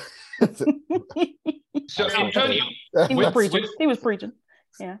fault. So Antonio, he was preaching.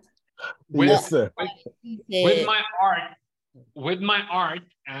 Yeah. Yes, sir. With my art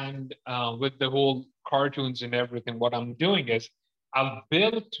and with the whole cartoons and everything, what I'm doing is I've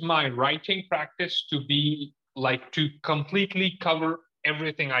built my writing practice to be like to completely cover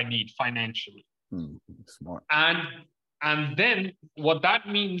everything I need financially. Smart. And then what that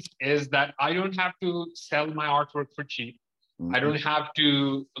means is that I don't have to sell my artwork for cheap. I don't have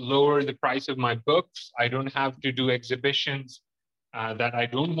to lower the price of my books. I don't have to do exhibitions that I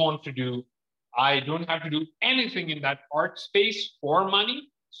don't want to do. I don't have to do anything in that art space for money.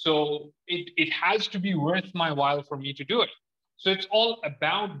 So it has to be worth my while for me to do it. So it's all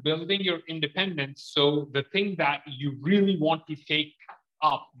about building your independence. So the thing that you really want to take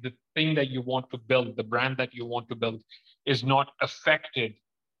up, the thing that you want to build, the brand that you want to build, is not affected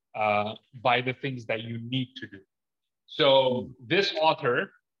by the things that you need to do. So this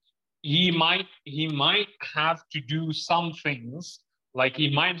author, he might have to do some things, like he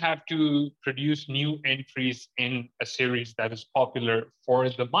might have to produce new entries in a series that is popular for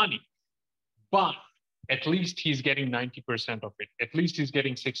the money, but at least he's getting 90% of it. At least he's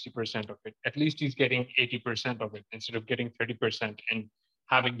getting 60% of it. At least he's getting 80% of it, instead of getting 30% and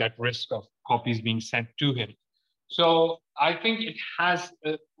having that risk of copies being sent to him. So I think it has,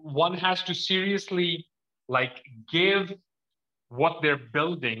 one has to seriously like give what they're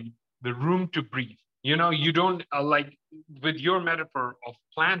building the room to breathe. You know, you don't like with your metaphor of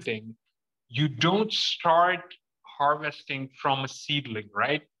planting, you don't start harvesting from a seedling,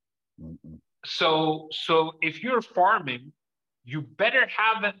 right? So if you're farming, you better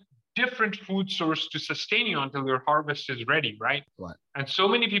have a different food source to sustain you until your harvest is ready, right? And so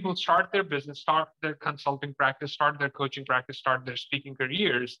many people start their business, start their consulting practice, start their coaching practice, start their speaking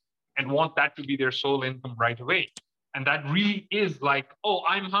careers, and want that to be their sole income right away. And that really is like, oh,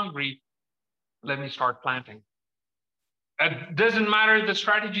 I'm hungry, let me start planting. It doesn't matter the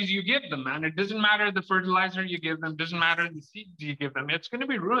strategies you give them, man. It doesn't matter the fertilizer you give them, doesn't matter the seeds you give them. It's going to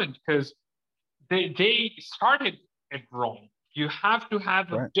be ruined because they started it wrong. You have to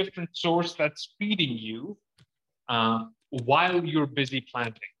have a different source that's feeding you while you're busy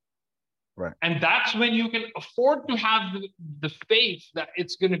planting. Right. And that's when you can afford to have the faith that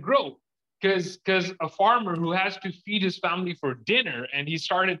it's going to grow. Because a farmer who has to feed his family for dinner and he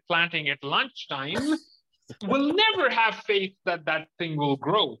started planting at lunchtime will never have faith that that thing will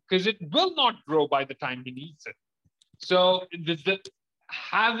grow, because it will not grow by the time he needs it. So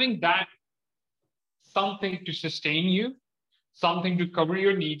having that something to sustain you, something to cover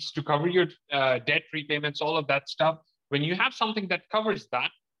your needs, to cover your debt repayments, all of that stuff, When you have something that covers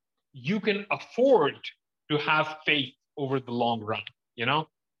that, you can afford to have faith over the long run, you know?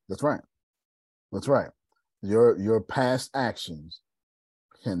 That's right. That's right. Your past actions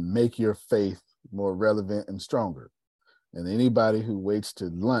can make your faith more relevant and stronger. And anybody who waits to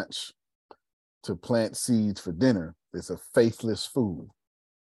lunch to plant seeds for dinner is a faithless fool.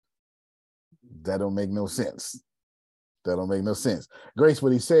 That don't make no sense. That don't make no sense. Grace,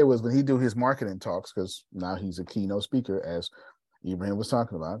 what he said was when he do his marketing talks, because now he's a keynote speaker, as Ibrahim was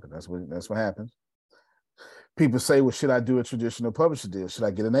talking about, because that's what happens. People say, well, should I do a traditional publisher deal? Should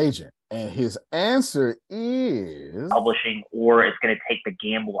I get an agent? And his answer is publishing, or it's going to take the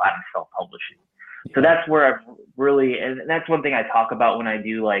gamble out of self-publishing. So that's where I've really, and that's one thing I talk about when I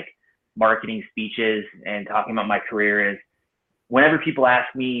do like marketing speeches and talking about my career is whenever people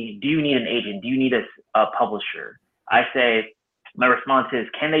ask me, do you need an agent? Do you need a publisher? I say, my response is,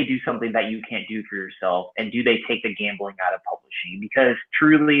 can they do something that you can't do for yourself? And do they take the gambling out of publishing? Because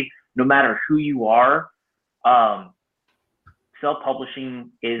truly, no matter who you are,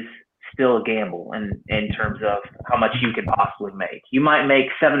 self-publishing is still a gamble in terms of how much you can possibly make. You might make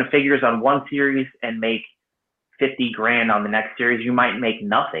 7 figures on one series and make 50 grand on the next series. You might make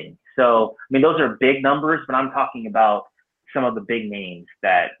nothing. So, I mean, those are big numbers, but I'm talking about some of the big names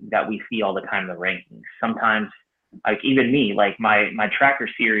that we see all the time in the rankings. Sometimes, like even me, like my tracker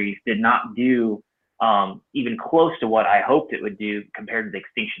series did not do even close to what I hoped it would do compared to the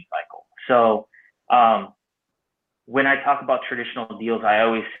extinction cycle. So when I talk about traditional deals, I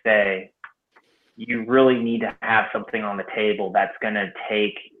always say you really need to have something on the table that's going to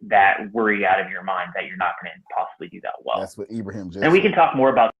take that worry out of your mind that you're not going to possibly do that well. That's what Ibrahim just and we can talk more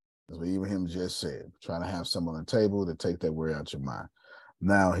about. That's what Ibrahim just said. Trying to have something on the table to take that worry out your mind.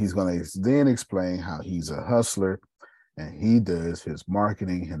 Now he's going to then explain how he's a hustler and he does his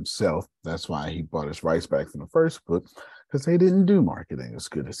marketing himself. That's why he bought his rights back from the first book, because they didn't do marketing as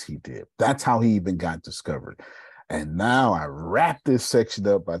good as he did. That's how he even got discovered. And now I wrap this section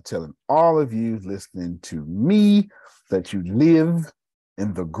up by telling all of you listening to me that you live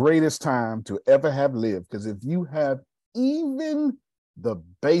in the greatest time to ever have lived. Because if you have even the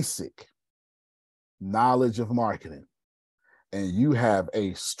basic knowledge of marketing and you have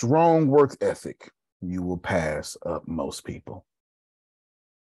a strong work ethic, you will pass up most people.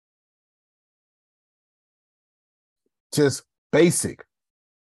 Just basic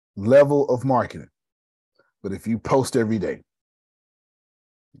level of marketing. But if you post every day,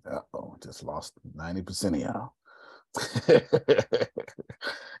 just lost 90% of y'all.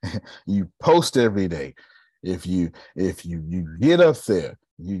 You post every day. If you get up there,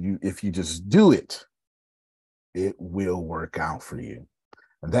 if you just do it, it will work out for you.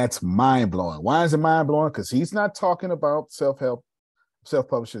 And that's mind-blowing. Why is it mind-blowing? Because he's not talking about self-help,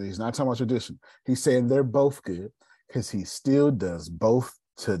 self-publishing. He's not talking about tradition. He's saying they're both good because he still does both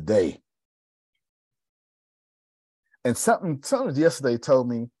today. And something yesterday told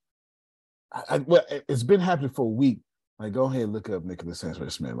me, well, it's been happening for a week. Like, go ahead and look up Nicholas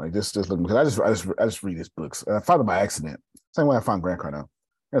Sansbury-Smith. Like, just look, because I just read his books. And I found it by accident. Same way I found Grant Cardone.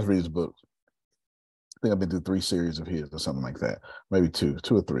 I just read his books. I think I've been through 3 series of his or something like that. Maybe 2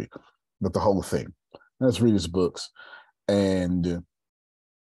 or 3. But the whole thing. I just read his books. And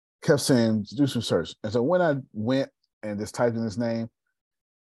kept saying, do some search. And so when I went and just typed in his name,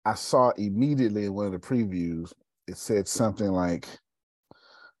 I saw immediately in one of the previews, it said something like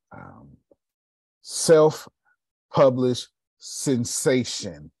self-published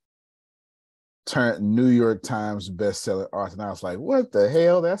sensation turned New York Times bestseller author. And I was like, what the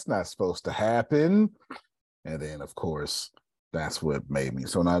hell? That's not supposed to happen. And then, of course, that's what made me.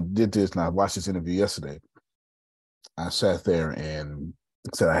 So when I did this, and I watched this interview yesterday, I sat there and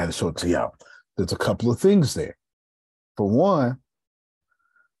said I had to show it to y'all. There's a couple of things there. For one,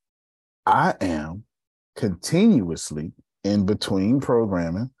 I am continuously in between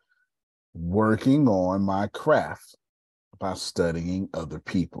programming, working on my craft by studying other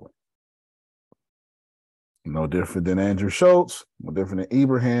people. No different than Andrew Schultz, no different than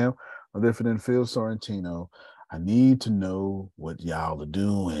Ibrahim, no different than Phil Sorrentino. I need to know what y'all are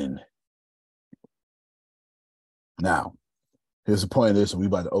doing. Now, here's the point of this, and we're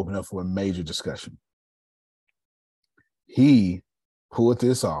about to open up for a major discussion. He pulled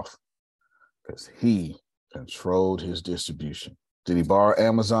this off because he controlled his distribution. Did he borrow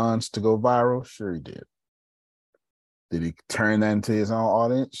Amazon's to go viral? Sure he did. Did he turn that into his own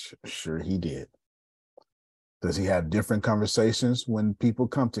audience? Sure he did. Does he have different conversations when people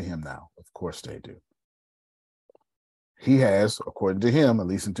come to him now? Of course they do. He has, according to him, at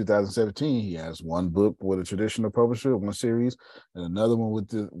least in 2017, he has 1 book with a traditional publisher, 1 series, and another one with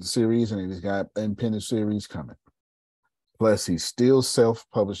the series, and he's got independent series coming. Plus, he still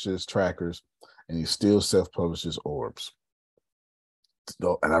self-publishes trackers, and he still self-publishes orbs.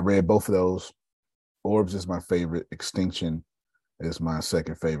 So, and I read both of those. Orbs is my favorite. Extinction is my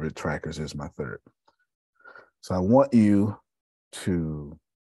second favorite. Trackers is my third. So I want you to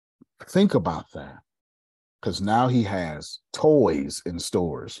think about that, because now he has toys in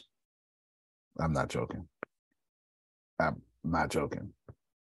stores. I'm not joking. I'm not joking.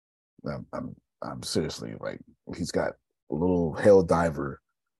 I'm seriously, like, he's got little Helldiver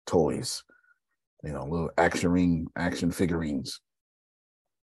toys, little action figurines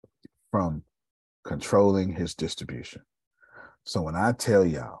from controlling his distribution. So when I tell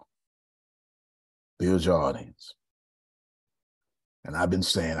y'all, build your audience, and I've been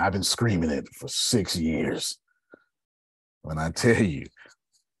screaming it for 6 years. When I tell you,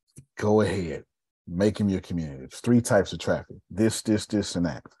 go ahead, make him your community. There's 3 types of traffic. This, and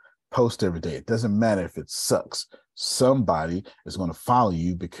that. Post every day. It doesn't matter if it sucks. Somebody is going to follow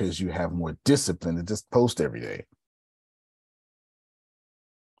you because you have more discipline to just post every day.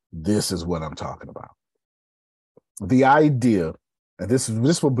 This is what I'm talking about. The idea, and this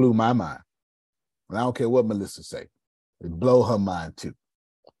is what blew my mind, and I don't care what Melissa say, it blow her mind too,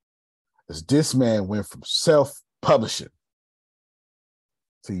 is this man went from self-publishing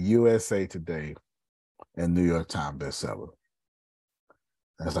to USA Today and New York Times bestseller.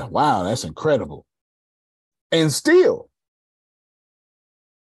 And it's like, wow, that's incredible. And still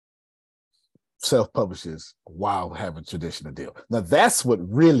self-publishes while having traditional deal. Now that's what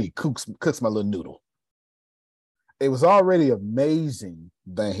really cooks my little noodle. It was already amazing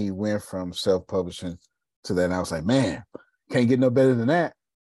that he went from self-publishing to that. And I was like, man, can't get no better than that.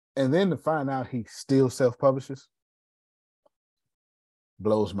 And then to find out he still self-publishes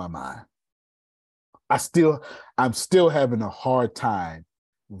blows my mind. I'm still having a hard time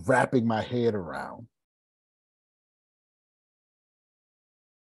wrapping my head around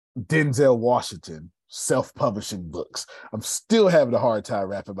Denzel Washington self-publishing books. I'm still having a hard time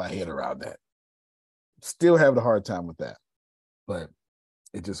wrapping my head around that. Still having a hard time with that. But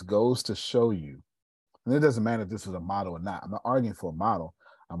it just goes to show you, and it doesn't matter if this is a model or not. I'm not arguing for a model.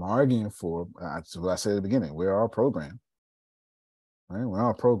 I'm arguing for, that's what I said at the beginning, we're our program. Right? We're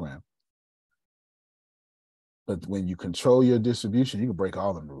our program. But when you control your distribution, you can break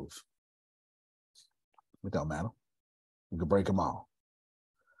all the rules. It don't matter. You can break them all.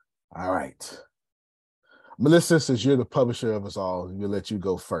 All right. Melissa, since you're the publisher of us all, we'll let you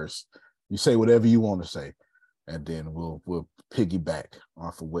go first. You say whatever you want to say, and then we'll piggyback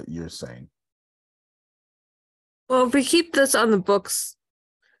off of what you're saying. Well, if we keep this on the books,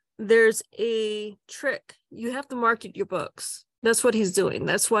 there's a trick. You have to market your books. That's what he's doing.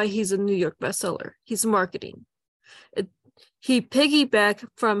 That's why he's a New York bestseller. He's marketing. He piggybacked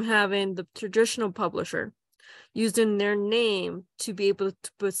from having the traditional publisher using their name to be able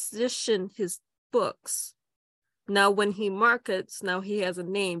to position his books. Now, when he markets, now he has a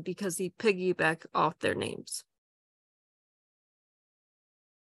name because he piggybacked off their names.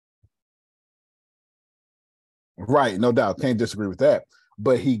 Right, no doubt. Can't disagree with that.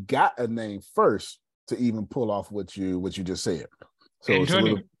 But he got a name first to even pull off what you just said. So it's a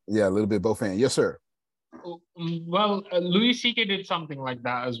little bit both ends. Yes, sir. Well, Louis C.K. did something like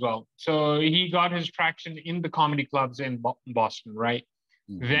that as well. So he got his traction in the comedy clubs in Boston, right?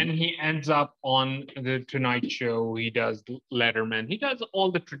 Mm-hmm. Then he ends up on the Tonight Show. He does Letterman. He does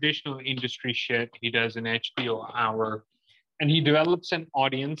all the traditional industry shit. He does an HBO hour, and he develops an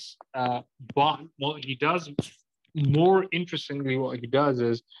audience. But what he does, more interestingly, what he does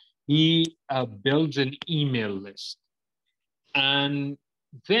is he builds an email list. And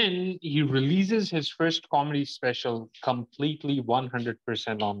then he releases his first comedy special completely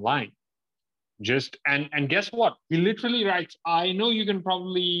 100% online. And guess what? He literally writes, I know you can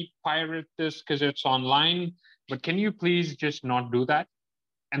probably pirate this because it's online, but can you please just not do that?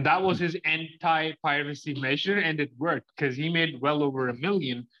 And that was his anti-piracy measure, and it worked because he made well over $1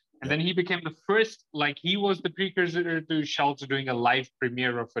 million. And then he became the first, he was the precursor to Schultz doing a live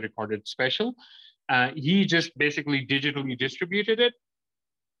premiere of a recorded special. He just basically digitally distributed it,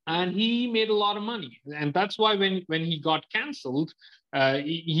 and he made a lot of money. And that's why when he got canceled,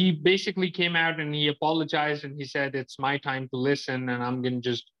 he basically came out and he apologized and he said, it's my time to listen and I'm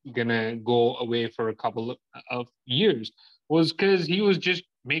gonna go away for a couple of years, was because he was just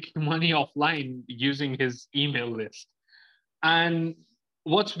making money offline using his email list. And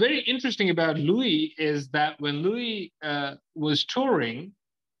what's very interesting about Louis is that when Louis was touring,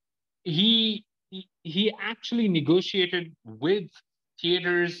 he actually negotiated with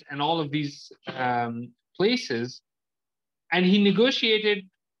theaters and all of these places, and he negotiated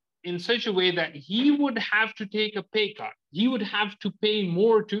in such a way that he would have to take a pay cut. He would have to pay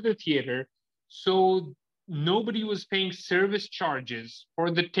more to the theater. So nobody was paying service charges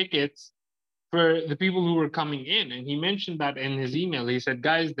for the tickets for the people who were coming in. And he mentioned that in his email. He said,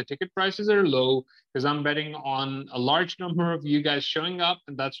 guys, the ticket prices are low because I'm betting on a large number of you guys showing up.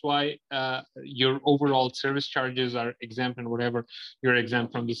 And that's why your overall service charges are exempt and whatever, you're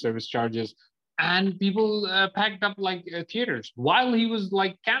exempt from the service charges. And people packed up like theaters while he was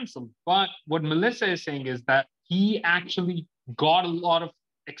like canceled. But what Melissa is saying is that he actually got a lot of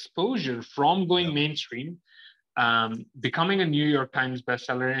exposure from going mainstream, becoming a New York Times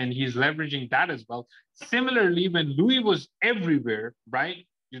bestseller, and he's leveraging that as well. Similarly, when Louis was everywhere, right?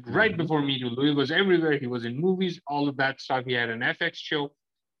 Right before Me Too, Louis was everywhere. He was in movies, all of that stuff. He had an FX show.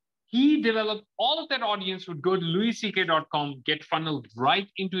 He developed all of that audience would go to louisck.com, get funneled right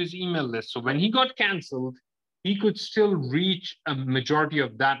into his email list. So when he got canceled, he could still reach a majority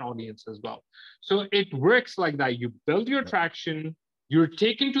of that audience as well. So it works like that. You build your traction, you're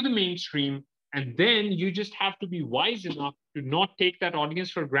taken to the mainstream, and then you just have to be wise enough to not take that audience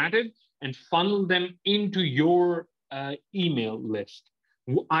for granted and funnel them into your email list.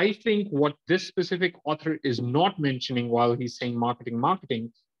 I think what this specific author is not mentioning while he's saying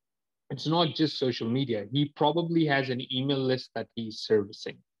marketing, it's not just social media. He probably has an email list that he's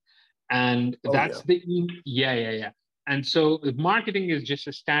servicing. And And so marketing is just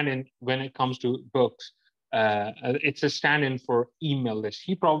a stand-in when it comes to books. It's a stand-in for email list.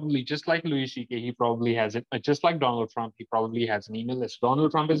 He probably, just like Louis C.K., he probably has it. Just like Donald Trump, he probably has an email list.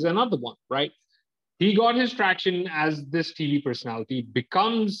 Donald Trump is another one, right? He got his traction as this TV personality,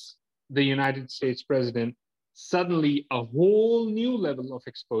 becomes the United States president, suddenly a whole new level of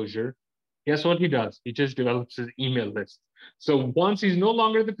exposure. Guess what he does? He just develops his email list. So once he's no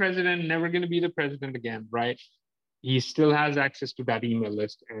longer the president, never going to be the president again, right? He still has access to that email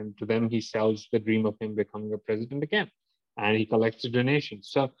list, and to them, he sells the dream of him becoming a president again, and he collects the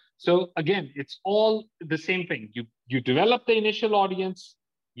donations. So again, it's all the same thing. You develop the initial audience,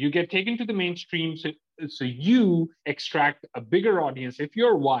 you get taken to the mainstream, so you extract a bigger audience if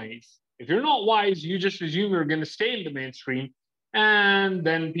you're wise. If you're not wise, you just assume you're going to stay in the mainstream, and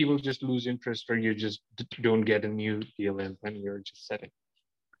then people just lose interest, or you just don't get a new deal, and then you're just setting.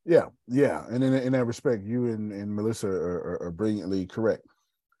 Yeah. And in that respect, you and Melissa are brilliantly correct.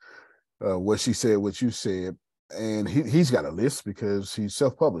 What she said, what you said, and he's got a list because he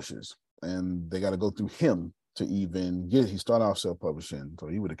self-publishes, and they got to go through him to even get. He started off self-publishing, so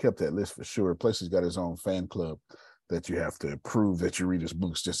he would have kept that list for sure. Plus, he's got his own fan club that you have to prove that you read his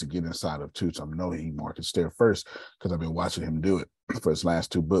books just to get inside of too. So I know he markets there first because I've been watching him do it for his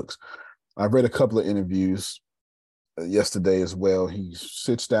last 2 books. I've read a couple of interviews yesterday as well. He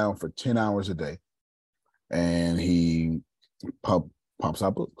sits down for 10 hours a day and he pumps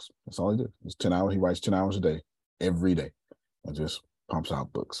out books. That's all he does. It's 10 hours. He writes 10 hours a day every day and just pumps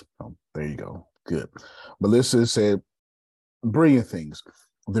out books. There you go. Good. Melissa said brilliant things.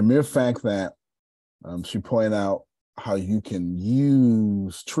 The mere fact that she pointed out how you can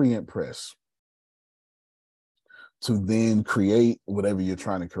use Trient Press to then create whatever you're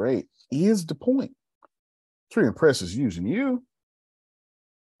trying to create is the point. Trient Press is using you.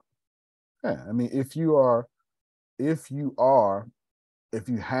 Yeah, I mean, if you have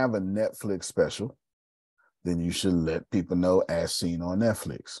a Netflix special, then you should let people know as seen on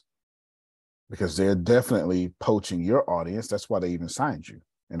Netflix, because they're definitely poaching your audience. That's why they even signed you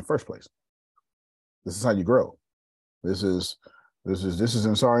in the first place. This is how you grow. This is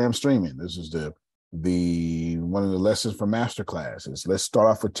in Sorry I'm Streaming. This is the one of the lessons from Masterclass is let's start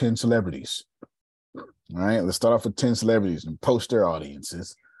off with 10 celebrities. All right, let's start off with 10 celebrities and poach their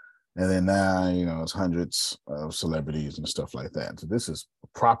audiences. And then now, it's hundreds of celebrities and stuff like that. So this is a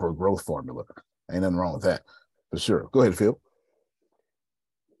proper growth formula. Ain't nothing wrong with that, for sure. Go ahead, Phil.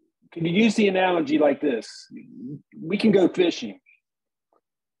 Can you use the analogy like this? We can go fishing.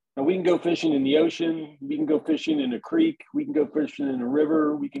 Now, we can go fishing in the ocean. We can go fishing in a creek. We can go fishing in a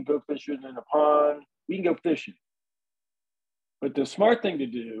river. We can go fishing in a pond. We can go fishing. But the smart thing to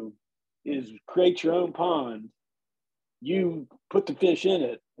do is create your own pond. You put the fish in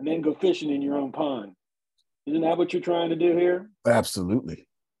it and then go fishing in your own pond. Isn't that what you're trying to do here? Absolutely.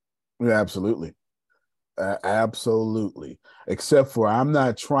 Absolutely. Absolutely. Except for I'm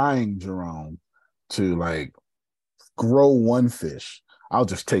not trying, Jerome, to grow one fish. I'll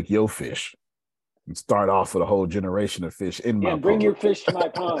just take your fish and start off with a whole generation of fish in my pond. Bring your fish to my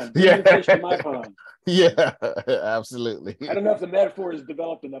pond. Bring your fish to my pond. Yeah, absolutely. I don't know if the metaphor is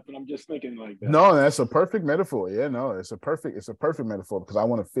developed enough, but I'm just thinking like that. No, that's a perfect metaphor. Yeah, no, it's a perfect metaphor because I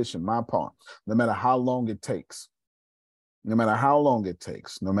want to fish in my pond, no matter how long it takes. No matter how long it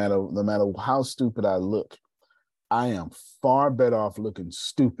takes, no matter how stupid I look, I am far better off looking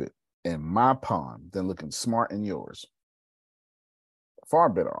stupid in my pond than looking smart in yours. Far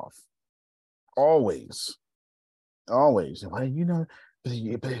better off. Always. Always. Well, you know, but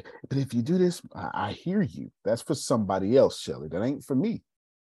if you do this, I hear you. That's for somebody else, Shelly. That ain't for me.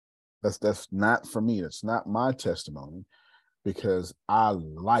 That's not for me. That's not my testimony, because I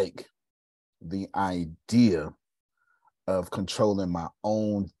like the idea of controlling my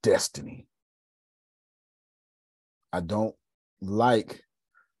own destiny. I don't like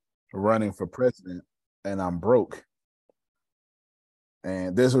running for president and I'm broke.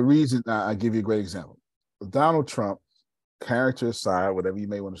 And there's a reason. I'll give you a great example. Donald Trump, character aside, whatever you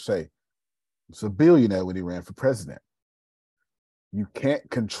may want to say, was a billionaire when he ran for president. You can't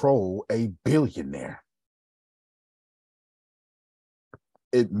control a billionaire.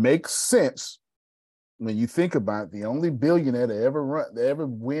 It makes sense when you think about the only billionaire to ever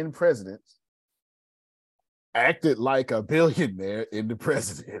win presidents acted like a billionaire in the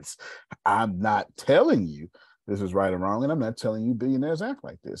presidents. I'm not telling you this is right or wrong, and I'm not telling you billionaires act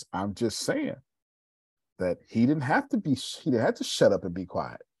like this. I'm just saying that he didn't have to shut up and be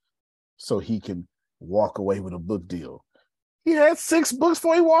quiet so he can walk away with a book deal. He had 6 books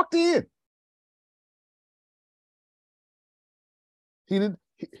before he walked in. He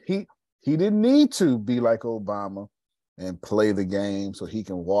didn't need to be like Obama and play the game so he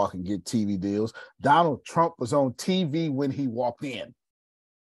can walk and get TV deals. Donald Trump was on TV when he walked in.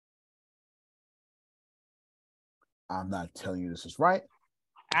 I'm not telling you this is right.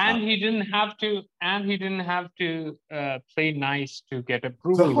 And he didn't have to. Play nice to get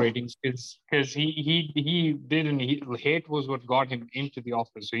approval ratings, because he didn't. Hate was what got him into the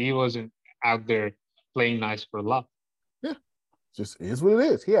office. So he wasn't out there playing nice for love. Yeah, just is what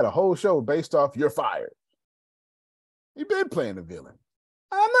it is. He had a whole show based off "You're fired." You've been playing the villain.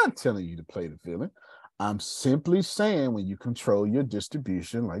 I'm not telling you to play the villain. I'm simply saying when you control your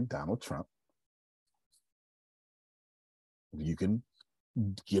distribution, like Donald Trump, you can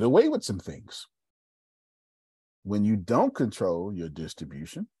get away with some things. When you don't control your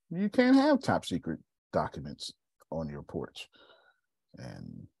distribution, you can't have top secret documents on your porch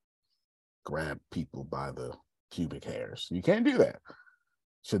and grab people by the pubic hairs. You can't do that.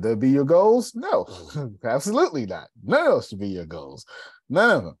 Should that be your goals? No, absolutely not. None of those should be your goals. None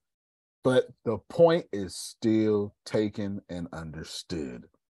of them. But the point is still taken and understood,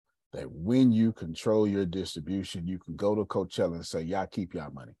 that when you control your distribution, you can go to Coachella and say, y'all keep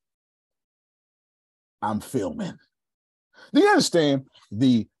y'all money. I'm filming. Do you understand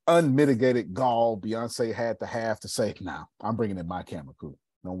the unmitigated gall Beyonce had to have to say, nah, I'm bringing in my camera crew.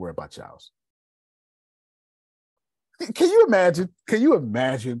 Don't worry about y'all's. Can you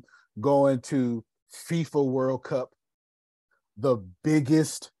imagine going to FIFA World Cup, the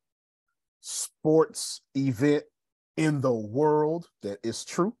biggest sports event in the world that is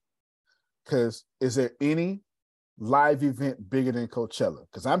true? Because is there any live event bigger than Coachella?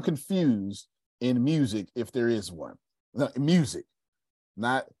 Because I'm confused in music if there is one. No, music,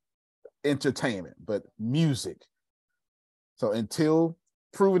 not entertainment, but music. So until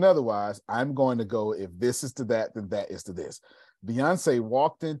proven otherwise, I'm going to go, if this is to that, then that is to this. Beyonce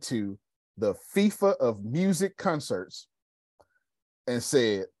walked into the FIFA of music concerts and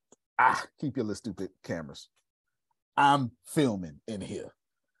said, keep your little stupid cameras. I'm filming in here.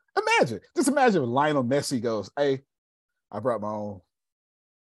 Just imagine if Lionel Messi goes, hey, I brought my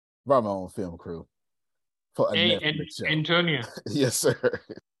own film crew for a Netflix show. Antonio. Yes, sir.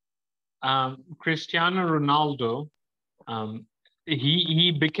 Cristiano Ronaldo,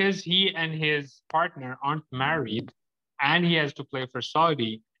 he because he and his partner aren't married and he has to play for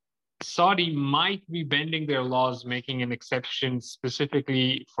Saudi might be bending their laws, making an exception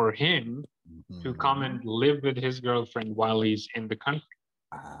specifically for him to come and live with his girlfriend while he's in the country.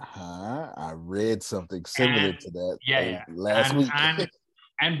 I read something similar to that last week.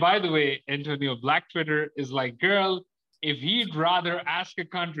 And by the way, Antonio, Black Twitter is like, girl, if he'd rather ask a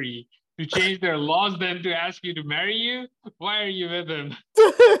country to change their laws than to ask you to marry you, why are you with him?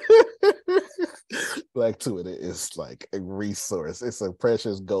 Black Twitter is like a resource. It's a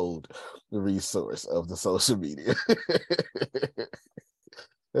precious gold resource of the social media.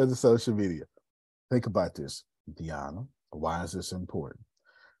 Of the social media. Think about this, Deanna. Why is this important?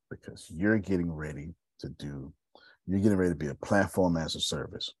 Because you're getting ready to be a platform as a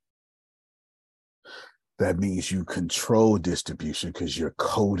service. That means you control distribution because you're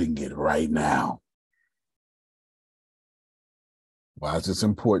coding it right now. Why is this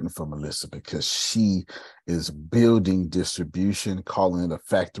important for Melissa? Because she is building distribution, calling it a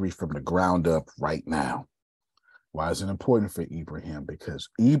factory from the ground up right now. Why is it important for Ibrahim? Because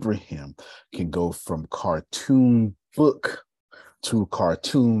Ibrahim can go from cartoon book to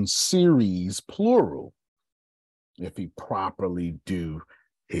cartoon series, plural, if he properly do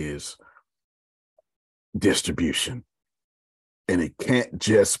his distribution. And it can't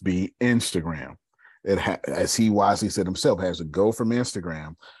just be Instagram. As he wisely said himself, has to go from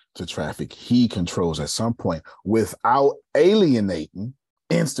Instagram to traffic he controls at some point without alienating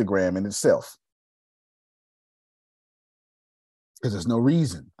Instagram in itself. Because there's no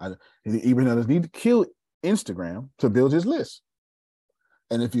reason. Ibrahim doesn't need to kill Instagram to build his list.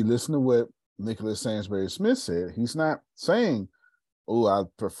 And if you listen to what Nicholas Sansbury Smith said, he's not saying, oh, I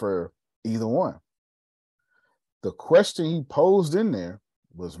prefer either one. The question he posed in there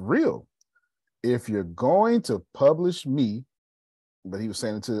was real. If you're going to publish me, but he was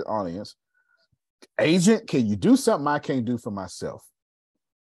saying it to the audience, agent, can you do something I can't do for myself?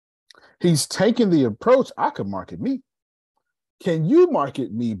 He's taking the approach, I could market me. Can you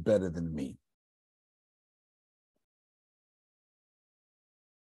market me better than me?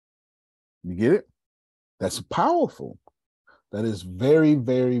 You get it? That's powerful. That is very,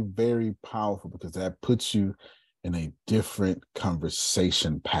 very, very powerful because that puts you in a different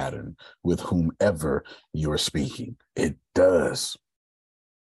conversation pattern with whomever you're speaking. It does.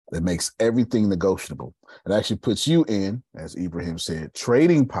 It makes everything negotiable. It actually puts you in, as Ibrahim said,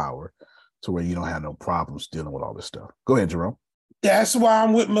 trading power to where you don't have no problems dealing with all this stuff. Go ahead, Jerome. That's why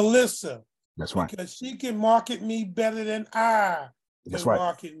I'm with Melissa. That's right. Because she can market me better than I That's can right.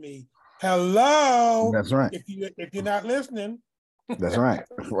 market me. Hello. That's right. If you're not listening. That's right.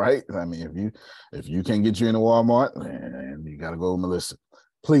 Right. I mean, if you can't get you into Walmart, man, you got to go with Melissa.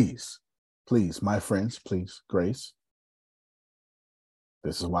 Please, my friends, please, Grace.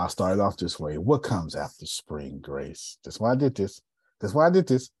 This is why I started off this way. What comes after spring, Grace? That's why I did this.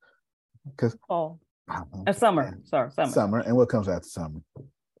 Because fall. Summer. Sorry, summer. Summer. And what comes after summer?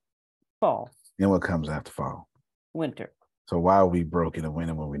 Fall. And what comes after fall? Winter. So why are we broke in the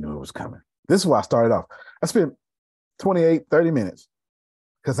winter when we knew it was coming? This is why I started off. I spent 28, 30 minutes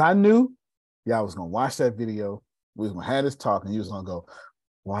because I knew y'all was going to watch that video. We was going to have this talk and you was going to go,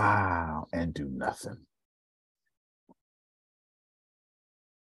 wow, and do nothing.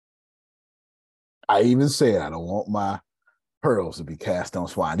 I even said I don't want my pearls to be cast on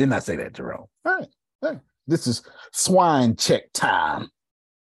swine. Didn't I say that, Jerome? All right. This is swine check time.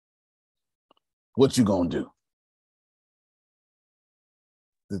 What you going to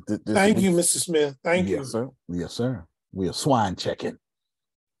do? Thank you, Mr. Smith. Thank you. Sir. Yes, sir. We are swine checking.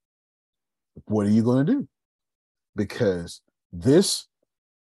 What are you going to do? Because this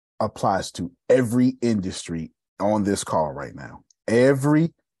applies to every industry on this call right now.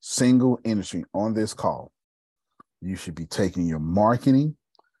 Every single industry on this call. You should be taking your marketing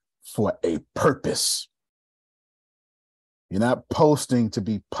for a purpose. You're not posting to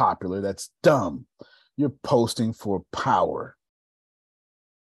be popular. That's dumb. You're posting for power.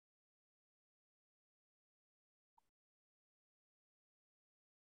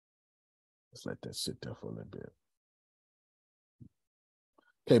 Let's let that sit there for a little bit.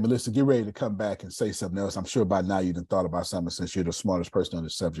 Okay, Melissa, get ready to come back and say something else. I'm sure by now you've thought about something. Since you're the smartest person on the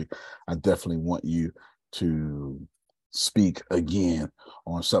subject, I definitely want you to speak again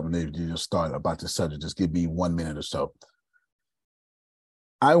on something that you just started about the subject. Just give me 1 minute or so.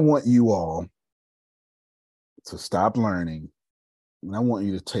 I want you all to stop learning, and I want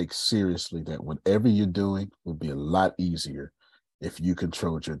you to take seriously that whatever you're doing would be a lot easier if you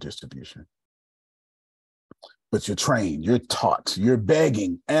controlled your distribution. But you're trained, you're taught, you're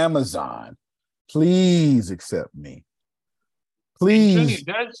begging Amazon, please accept me. Please.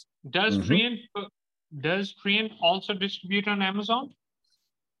 Does Treant also distribute on Amazon?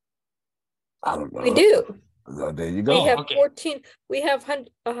 I don't know. We do. There you go. We have 14. We have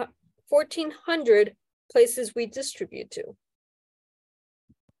 1,400 places we distribute to.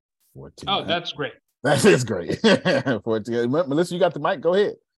 14. Oh, that's great. That is great. 14. Melissa, you got the mic. Go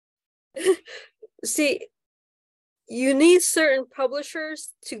ahead. See, you need certain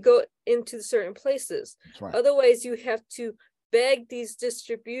publishers to go into certain places. That's right. Otherwise, you have to beg these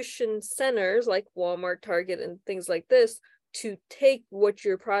distribution centers like Walmart, Target, and things like this to take what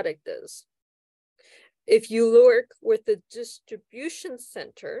your product is. If you work with the distribution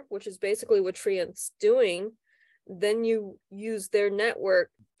center, which is basically what Treant's doing, then you use their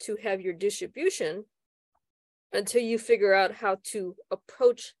network to have your distribution until you figure out how to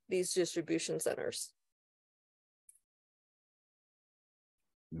approach these distribution centers.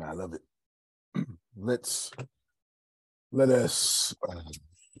 I love it. Let us.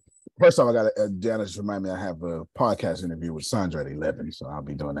 First off, I got Jana just remind me I have a podcast interview with Sandra at 11, so I'll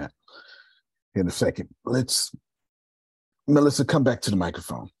be doing that in a second. Let's Melissa, come back to the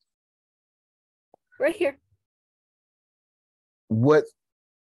microphone. Right here. What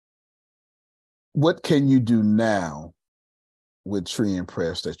can you do now with Tree and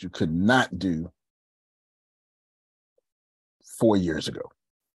Press that you could not do 4 years ago?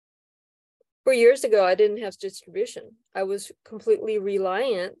 4 years ago, I didn't have distribution. I was completely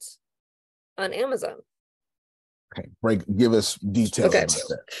reliant on Amazon. Okay, give us details about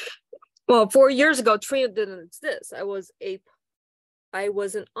that. Well, 4 years ago, Triant didn't exist. I was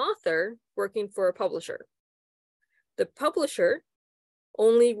an author working for a publisher. The publisher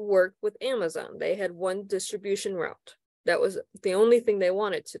only worked with Amazon. They had one distribution route. That was the only thing they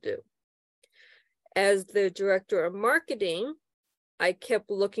wanted to do. As the director of marketing, I kept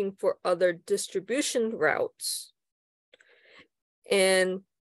looking for other distribution routes and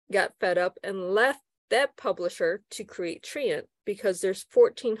got fed up and left that publisher to create Triant because there's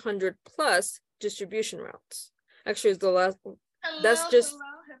 1,400 plus distribution routes. Actually, the last, that's just,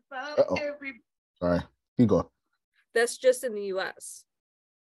 sorry, keep going. That's just in the US.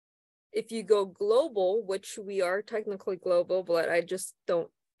 If you go global, which we are technically global, but I just don't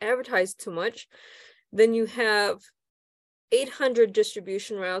advertise too much, then you have 800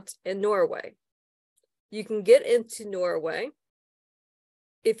 distribution routes in Norway. You can get into Norway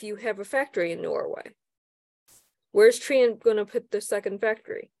if you have a factory in Norway. Where's Triant going to put the second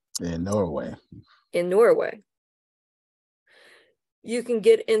factory? In Norway. In Norway. You can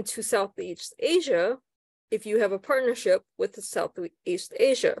get into Southeast Asia if you have a partnership with Southeast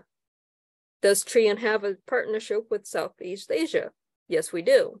Asia. Does Triant have a partnership with Southeast Asia? Yes, we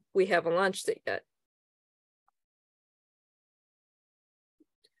do. We haven't launched it yet.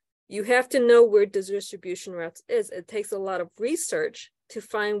 You have to know where the distribution routes is. It takes a lot of research to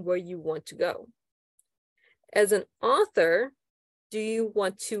find where you want to go. As an author, do you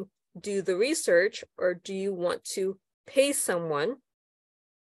want to do the research or do you want to pay someone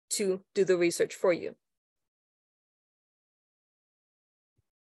to do the research for you?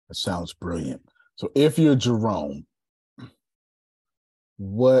 That sounds brilliant. So if you're Jerome,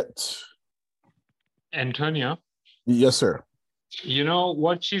 what? Antonio? Yes, sir. You know,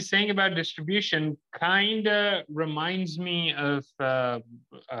 what she's saying about distribution kind of reminds me of a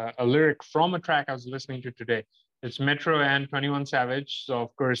lyric from a track I was listening to today. It's Metro and 21 Savage. So,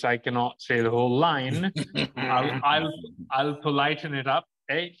 of course, I cannot say the whole line. I'll politen it up.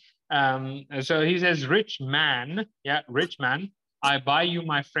 Okay. So he says, rich man, I buy you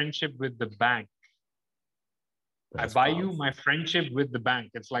my friendship with the bank. That's I buy powerful. you my friendship with the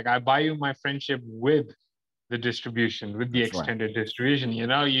bank. It's like I buy you my friendship with the distribution, with the extended distribution. You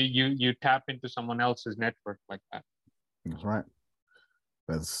know, you tap into someone else's network like that. That's right.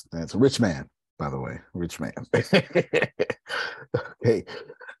 That's a rich man, by the way. Rich man. Okay.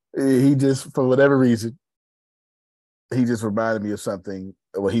 He just, for whatever reason, he just reminded me of something.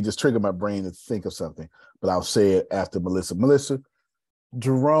 Well, he just triggered my brain to think of something, but I'll say it after Melissa. Melissa,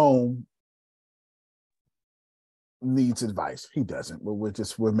 Jerome needs advice. He doesn't. But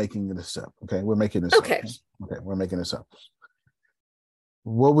we're making this up. Okay. We're making this up. Okay. We're making this up.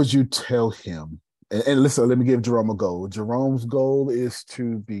 What would you tell him? And listen, let me give Jerome a goal. Jerome's goal is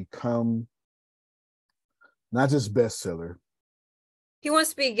to become not just bestseller. He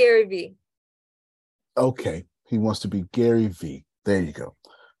wants to be Gary Vee. Okay. He wants to be Gary Vee. There you go.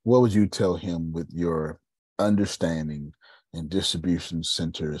 What would you tell him with your understanding and distribution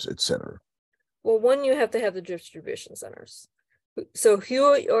centers, etc.? Well, one, you have to have the distribution centers. So who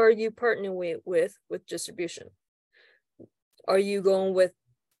are you partnering with distribution? Are you going with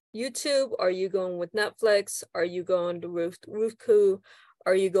YouTube? Are you going with Netflix? Are you going to Roku?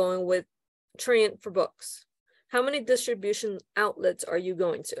 Are you going with Triant for books? How many distribution outlets are you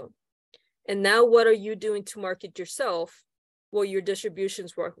going to? And now what are you doing to market yourself? Well, your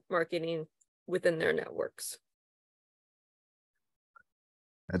distribution's marketing within their networks.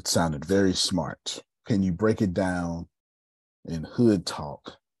 That sounded very smart. Can you break it down in hood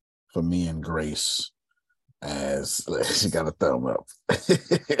talk for me and Grace? As she got a thumb up. Okay,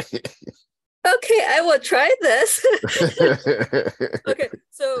 I will try this. Okay,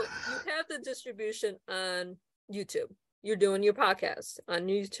 so you have the distribution on YouTube. You're doing your podcast on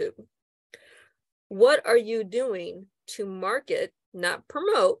YouTube. What are you doing to market, not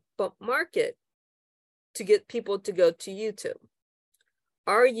promote, but market to get people to go to YouTube?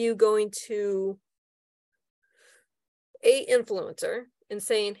 Are you going to an influencer and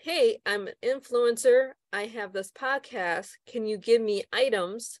saying, hey, I'm an influencer, I have this podcast, can you give me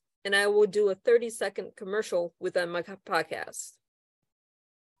items and I will do a 30-second commercial within my podcast?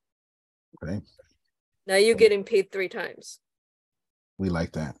 Okay. Now you're getting paid 3 times. We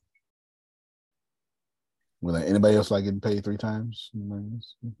like that. Will anybody else like getting paid 3 times?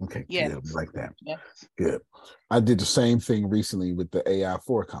 Okay, Yes. good. Like that. Yes. Good. I did the same thing recently with the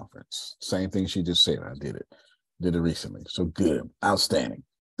AI4 conference. Same thing she just said. I did it. Did it recently. So good. Outstanding.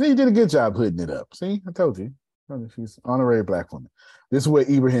 See, you did a good job putting it up. See, I told you. She's an honorary Black woman. This is what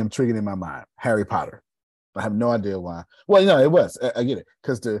Ibrahim triggered in my mind. Harry Potter. I have no idea why. Well, no, it was. I get it.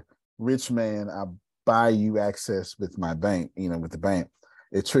 Because the rich man, I buy you access with my bank, with the bank.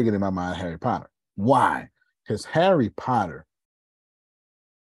 It triggered in my mind Harry Potter. Why? Because Harry Potter,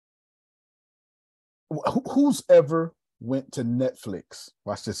 who's ever went to Netflix?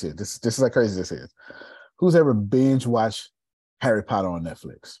 Watch this here. This is how crazy this is. Who's ever binge watched Harry Potter on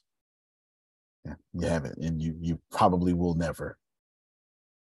Netflix? Yeah, you haven't, and you probably will never.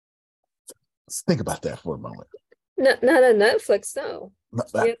 Let's think about that for a moment. Not on Netflix, no.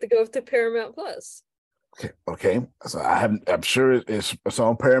 You have to go to Paramount Plus. Okay. So I'm sure it's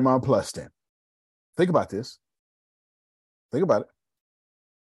on Paramount Plus then. Think about this. Think about it.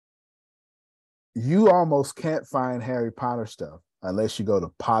 You almost can't find Harry Potter stuff unless you go to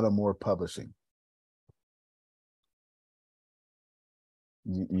Pottermore Publishing.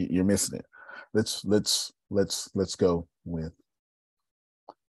 You're missing it. Let's go with.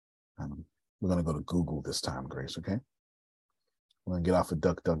 We're gonna go to Google this time, Grace. Okay. We're gonna get off of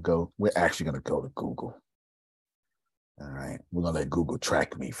DuckDuckGo. We're actually gonna go to Google. All right. We're gonna let Google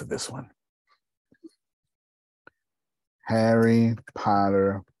track me for this one. Harry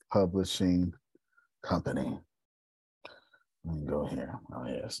Potter Publishing Company. Let me go here. Oh,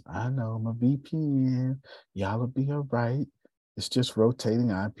 yes. I know my VPN. Y'all will be all right. It's just rotating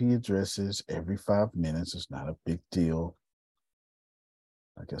IP addresses every 5 minutes. It's not a big deal.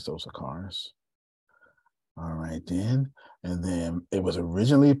 I guess those are cars. All right, then. And then it was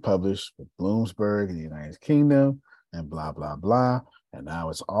originally published with Bloomsburg in the United Kingdom and blah, blah, blah. And now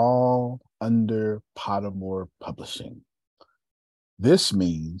it's all under Pottermore Publishing. This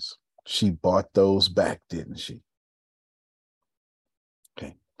means she bought those back, didn't she?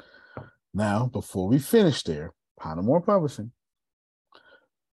 Okay. Now, before we finish there, Pottermore Publishing,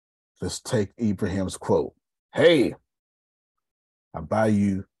 let's take Ibrahim's quote. Hey, I buy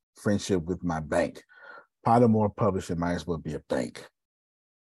you friendship with my bank. Pottermore Publishing might as well be a bank.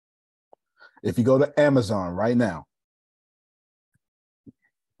 If you go to Amazon right now,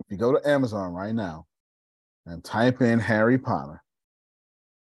 and type in Harry Potter,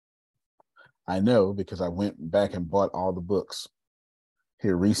 I know because I went back and bought all the books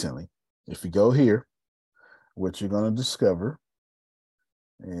here recently. If you go here, what you're going to discover,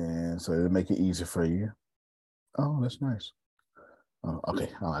 and so it'll make it easier for you. Oh, that's nice. Oh, okay.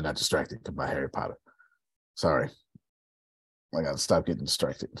 Oh, I got distracted by Harry Potter. Sorry. I got to stop getting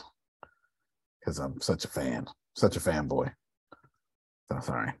distracted because I'm such a fanboy. So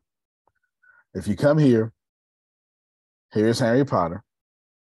sorry. If you come here, here's Harry Potter.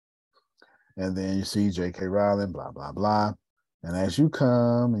 And then you see J.K. Rowling, blah, blah, blah. And as you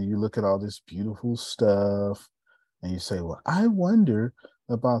come and you look at all this beautiful stuff and you say, well, I wonder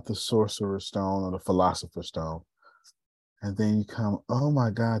about the Sorcerer's Stone or the Philosopher's Stone. And then you come, oh my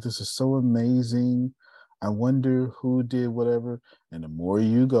God, this is so amazing. I wonder who did whatever. And the more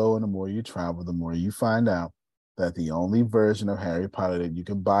you go and the more you travel, the more you find out that the only version of Harry Potter that you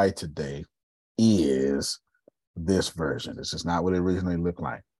can buy today is this version. This is not what it originally looked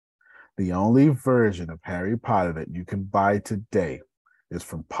like. The only version of Harry Potter that you can buy today is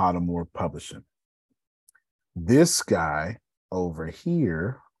from Pottermore Publishing. This guy over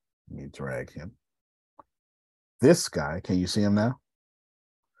here, let me drag him. This guy, can you see him now?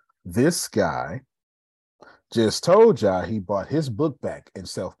 This guy just told y'all he bought his book back and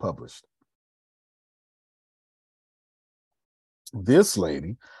self-published. This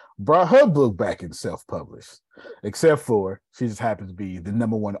lady brought her book back and self-published, except for she just happens to be the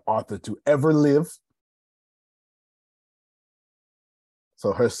 #1 author to ever live.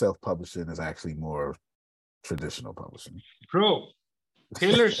 So her self-publishing is actually more traditional publishing. Bro,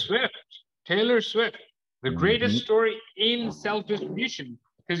 Taylor Swift, the greatest story in self-distribution.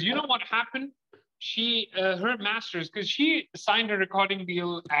 Because you know what happened? She, her master's, because she signed a recording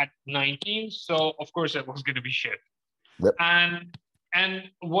deal at 19, so of course it was going to be shit. Yep. And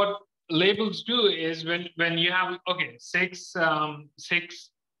what labels do is when you have six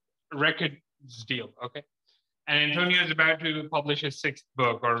records deal, okay, and Antonio is about to publish his 6th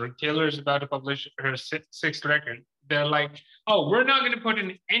book, or Taylor is about to publish her 6th record, they're like, oh, we're not going to put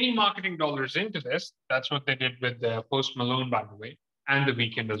in any marketing dollars into this. That's what they did with Post Malone, by the way. and The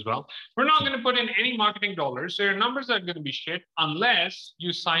Weeknd as well. We're not going to put in any marketing dollars. So your numbers are going to be shit unless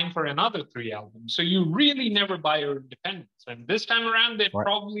you sign for another 3 albums. So you really never buy your independence. And this time around, they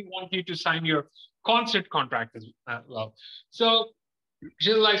probably want you to sign your concert contract as well. So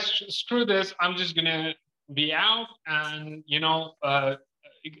she's like, screw this. I'm just going to be out and,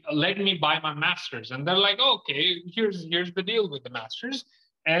 let me buy my masters. And they're like, okay, here's the deal with the masters.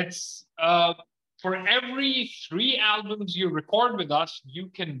 It's for every 3 albums you record with us, you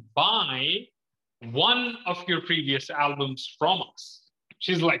can buy one of your previous albums from us.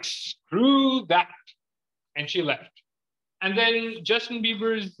 She's like, screw that. And she left. And then Justin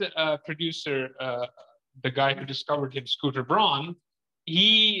Bieber's producer, the guy who discovered him, Scooter Braun,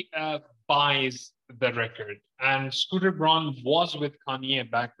 he buys the record. And Scooter Braun was with Kanye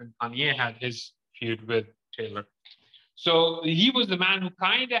back when Kanye had his feud with Taylor. So he was the man who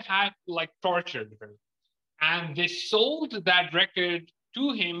kind of had tortured her. And they sold that record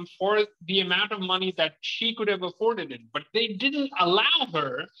to him for the amount of money that she could have afforded it. But they didn't allow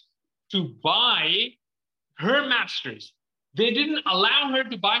her to buy her masters. They didn't allow her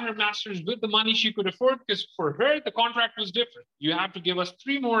to buy her masters with the money she could afford, because for her, the contract was different. You have to give us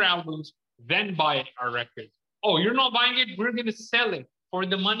 3 more albums, then buy our record. Oh, you're not buying it? We're going to sell it for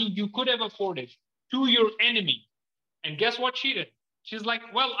the money you could have afforded to your enemy. And guess what she did? She's like,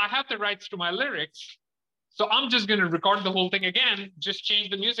 well, I have the rights to my lyrics, so I'm just going to record the whole thing again, just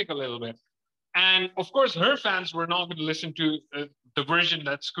change the music a little bit. And of course, her fans were not going to listen to the version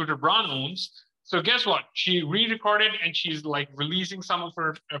that Scooter Braun owns. So guess what? She re-recorded and she's releasing some of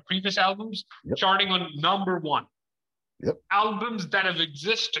her previous albums, charting on number 1. Albums that have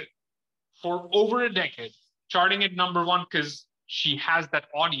existed for over a decade, charting at number 1 because she has that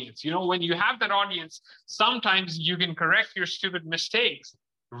audience. When you have that audience, sometimes you can correct your stupid mistakes,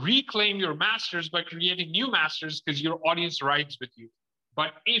 reclaim your masters by creating new masters because your audience rides with you.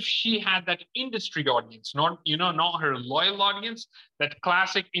 But if she had that industry audience, not her loyal audience, that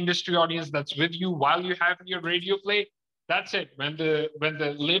classic industry audience that's with you while you have your radio play, that's it. When the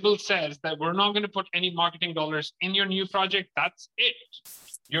label says that we're not going to put any marketing dollars in your new project, that's it.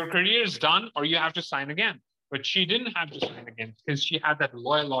 Your career is done, or you have to sign again. But she didn't have to sign again because she had that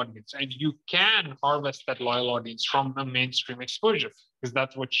loyal audience. And you can harvest that loyal audience from the mainstream exposure, because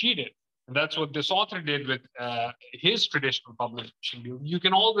that's what she did. And that's what this author did with his traditional publishing deal. You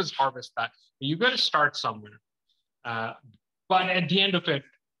can always harvest that. You got to start somewhere. But at the end of it,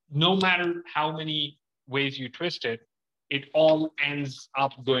 no matter how many ways you twist it, it all ends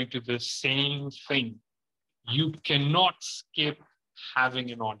up going to the same thing. You cannot skip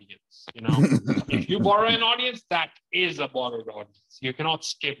having an audience. If you borrow an audience, that is a borrowed audience. You cannot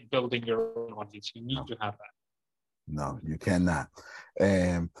skip building your own audience. You need to have that. No, you cannot.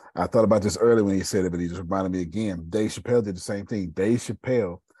 And I thought about this earlier when he said it, but he just reminded me again. Dave Chappelle did the same thing. Dave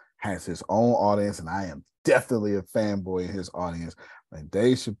Chappelle has his own audience, and I am definitely a fanboy in his audience. And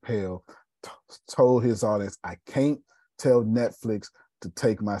Dave Chappelle told his audience, I can't tell Netflix to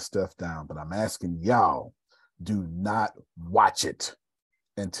take my stuff down, but I'm asking y'all, do not watch it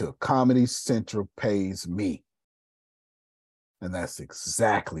until Comedy Central pays me. And that's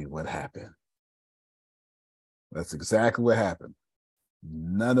exactly what happened. That's exactly what happened.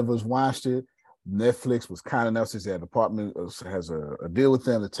 None of us watched it. Netflix was kind enough, since their department has a deal with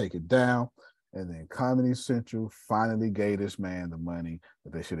them, to take it down. And then Comedy Central finally gave this man the money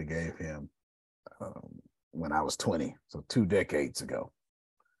that they should have gave him when I was 20, so 2 decades ago.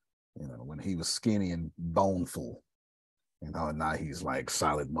 When he was skinny and boneful. Now he's like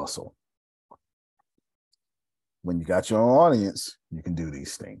solid muscle. When you got your own audience, you can do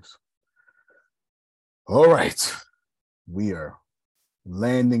these things. All right. We are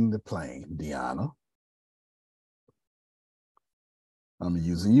landing the plane, Deanna. I'm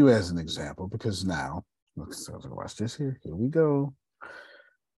using you as an example because now, watch this here. Here we go.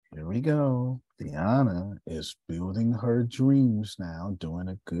 Here we go. Deanna is building her dreams now, doing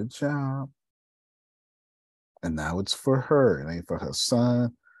a good job. And now it's for her. It ain't for her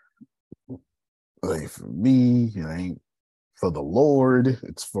son. It ain't for me. It ain't for the Lord.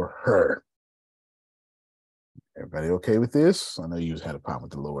 It's for her. Everybody okay with this? I know you had a problem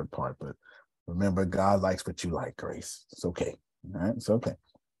with the Lord part, but remember, God likes what you like, Grace. It's okay. All right? It's okay.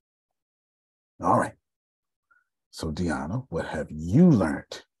 All right. So, Deanna, what have you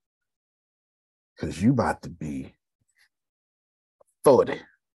learned? Because you about to be 40.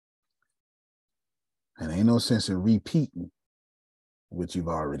 And ain't no sense in repeating what you've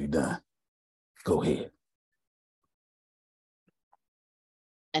already done. Go ahead.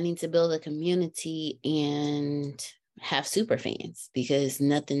 I need to build a community and have super fans, because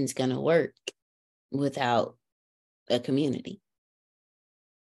nothing's going to work without a community.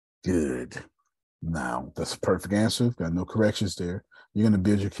 Good. Now, that's a perfect answer. Got no corrections there. You're going to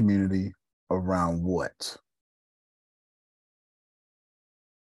build your community around what?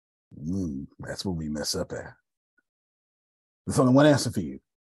 That's what we mess up at. There's only one answer for you.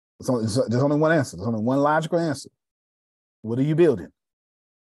 There's only one answer. There's only one logical answer. What are you building?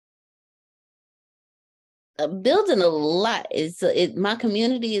 Building a lot. My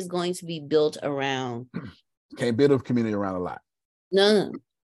community is going to be built around. Can't build a community around a lot. No.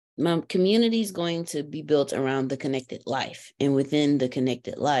 My community is going to be built around the connected life. And within the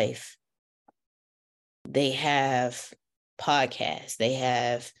connected life, they have podcasts, they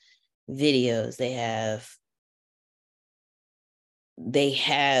have videos, they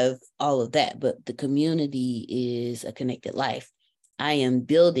have all of that, but the community is a connected life. I am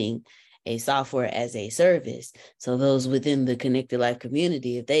building a software as a service. So those within the connected life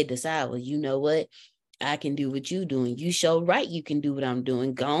community, if they decide, well, you know what, I can do what you're doing. You show right, you can do what I'm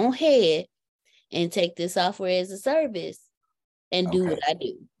doing. Go ahead and take this software as a service and do what I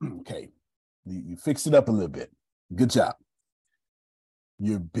do. Okay. You fixed it up a little bit. Good job.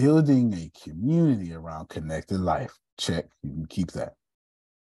 You're building a community around connected life. Check. You can keep that.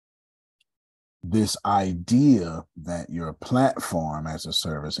 This idea that your platform as a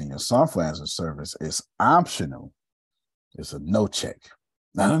service and your software as a service is optional is a no check.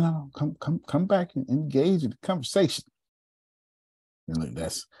 No. Come back and engage in the conversation. And look,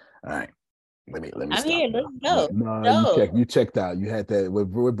 that's all right. Let me I'm stop. here. Let's go. No, you checked out. You had that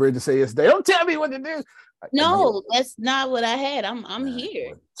what Bridget said yesterday. Don't tell me what to do. No, that's not what I had. I'm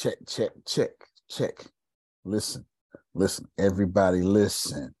here. Check. Listen. Everybody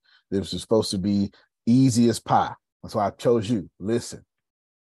listen. This is supposed to be easy as pie. That's why I chose you. Listen.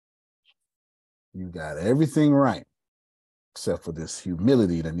 You got everything right, except for this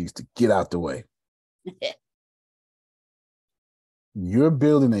humility that needs to get out the way. You're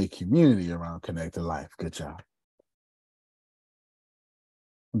building a community around connected life. Good job.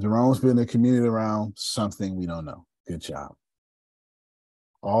 Jerome's building a community around something we don't know. Good job.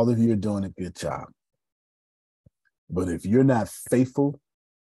 All of you are doing a good job. But if you're not faithful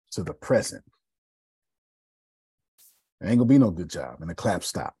to the present, there ain't gonna be no good job. And the clap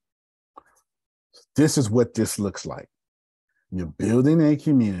stop. This is what this looks like. You're building a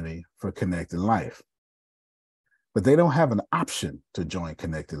community for connected life. But they don't have an option to join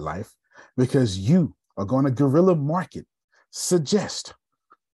Connected Life because you are going to guerrilla market, suggest.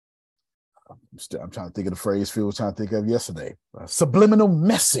 I'm trying to think of the phrase Phil was trying to think of yesterday. Subliminal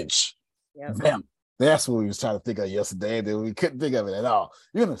message. Yep. Them. That's what we was trying to think of yesterday, and we couldn't think of it at all.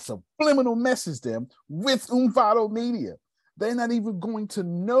 You're going to subliminal message them with Umfado Media. They're not even going to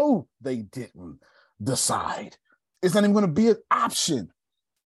know they didn't decide. It's not even going to be an option.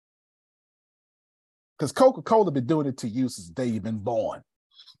 Because Coca-Cola been doing it to you since the day you've been born.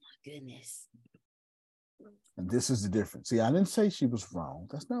 Goodness. And this is the difference. See, I didn't say she was wrong.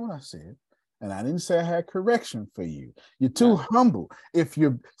 That's not what I said. And I didn't say I had correction for you. You're too humble. If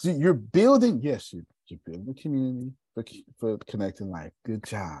you're building, yes, you're building a community for connecting life. Good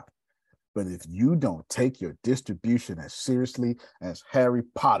job. But if you don't take your distribution as seriously as Harry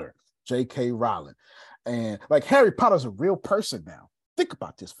Potter, J.K. Rowling, and like Harry Potter's a real person now. Think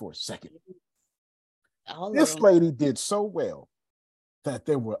about this for a second. This lady did so well that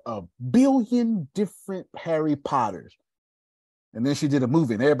there were 1 billion different Harry Potters. And then she did a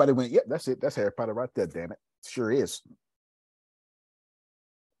movie and everybody went, yep, that's it. That's Harry Potter right there, damn it. Sure is.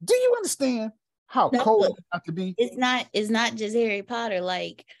 Do you understand how cold it has to be? It's not just Harry Potter.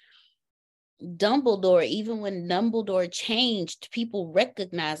 Like Dumbledore, even when Dumbledore changed, people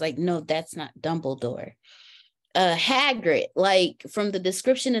recognized, like, no, that's not Dumbledore. Hagrid, like from the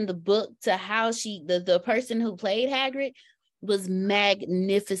description in the book to how the person who played Hagrid was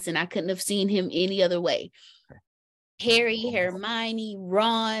magnificent. I couldn't have seen him any other way. Harry, Hermione,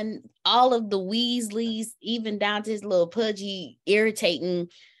 Ron, all of the Weasleys, even down to his little pudgy, irritating,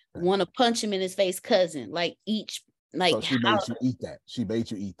 want to punch him in his face cousin. Like each, like so she made you eat that. She made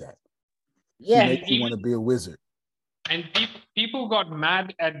you eat that. Yeah, she made you want to be a wizard. And people got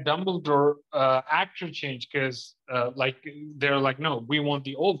mad at Dumbledore actor change because like they're like, no, we want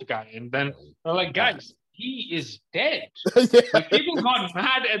the old guy. And then they're like, guys, he is dead. Like people got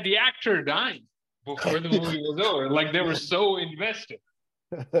mad at the actor dying before the movie was over. Like they were so invested.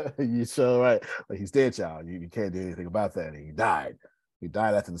 You're so right. Like he's dead, y'all. You can't do anything about that. He died. He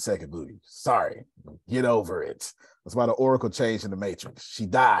died after the second movie. Sorry. Get over it. That's why the Oracle changed in the Matrix. She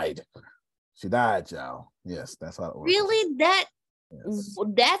died. She died, y'all. Yes, that's how it works. Really?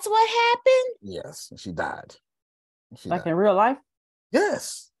 That's what happened? Yes, she died. Like in real life?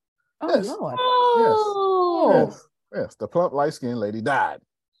 Yes. Oh, yes. Lord. Oh. Yes. The plump, light-skinned lady died.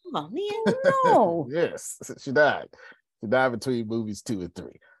 Oh man, no. Yes, she died. She died between movies 2 and 3.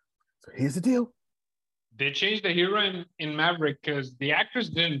 So here's the deal. They changed the hero in Maverick because the actress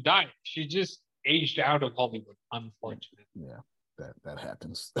didn't die. She just aged out of Hollywood, unfortunately. Yeah, that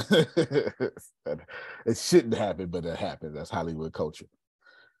happens. It shouldn't happen, but it happens. That's Hollywood culture.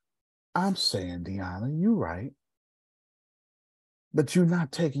 I'm saying, Deanna, you're right. But you're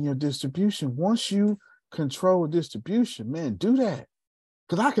not taking your distribution. Once you control distribution, man, do that.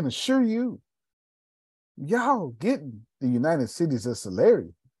 Because I can assure you, y'all getting the United Cities of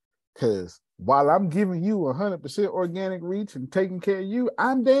Celery. Because while I'm giving you 100% organic reach and taking care of you,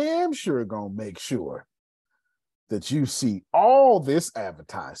 I'm damn sure going to make sure that you see all this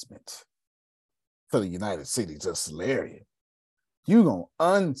advertisement for the United Cities of Celery. You're going to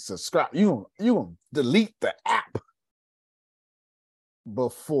unsubscribe. You're going to delete the app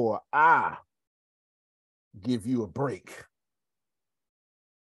before I give you a break.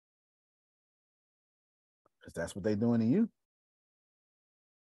 Because that's what they're doing to you.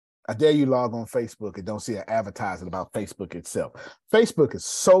 I dare you log on Facebook and don't see an advertisement about Facebook itself. Facebook is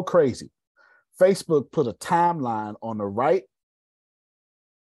so crazy. Facebook put a timeline on the right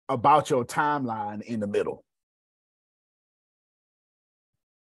about your timeline in the middle.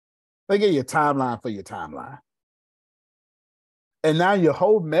 They give you a timeline for your timeline. And now your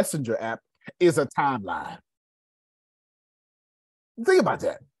whole Messenger app is a timeline. Think about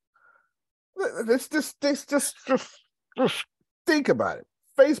that. Just think about it.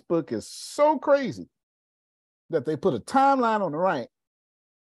 Facebook is so crazy that they put a timeline on the right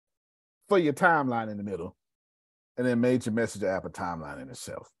for your timeline in the middle, and then made your Messenger app a timeline in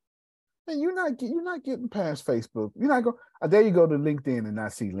itself. And you're not getting past Facebook. You're not going. There you go to LinkedIn and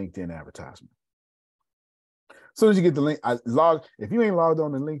not see LinkedIn advertisement. As soon as you get the link, if you ain't logged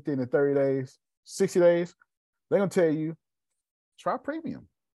on to LinkedIn in 30 days, 60 days, they're gonna tell you, try premium.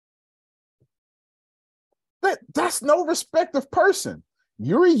 That's no respect of person.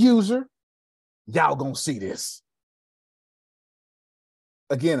 You're a user, y'all gonna see this.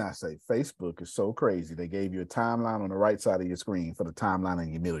 Again, I say Facebook is so crazy. They gave you a timeline on the right side of your screen for the timeline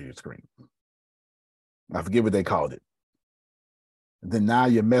in the middle of your screen. I forget what they called it. Then now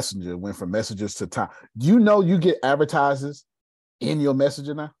your Messenger went from messages to time. Do you know you get advertisers in your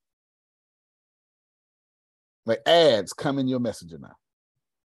Messenger now? Like ads come in your Messenger now.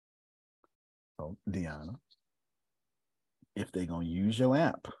 So, Deanna, if they're going to use your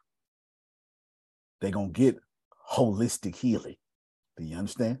app, they're going to get holistic healing. Do you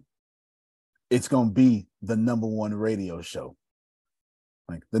understand? It's going to be the #1 radio show.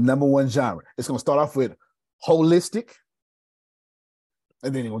 Like the #1 genre. It's going to start off with holistic,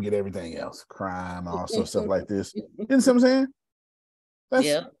 and then you're going to get everything else. Crime, also stuff like this. You know what I'm saying?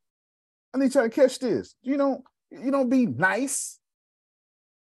 Yeah. I need y'all to catch this. You don't be nice.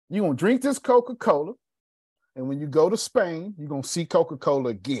 You're going to drink this Coca-Cola, and when you go to Spain, you're going to see Coca-Cola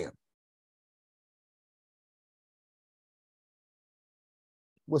again.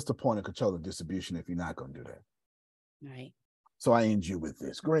 What's the point of controlling distribution if you're not going to do that? Right. So I end you with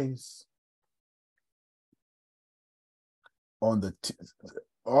this. Grace.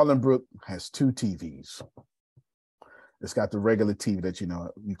 Allenbrook has 2 TVs. It's got the regular TV that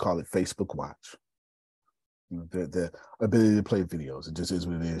you call it Facebook Watch. The ability to play videos. It just is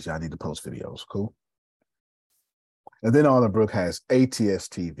what it is. Y'all need to post videos. Cool. And then Allenbrook has ATS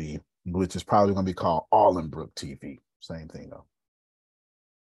TV, which is probably going to be called Allenbrook TV. Same thing though.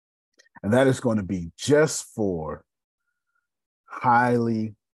 And that is going to be just for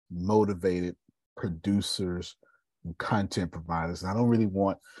highly motivated producers and content providers. And I don't really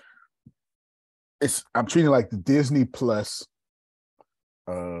want I'm treating it like the Disney Plus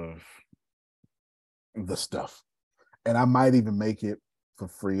of the stuff. And I might even make it for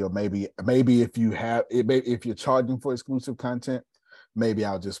free, or maybe if you're charging for exclusive content, maybe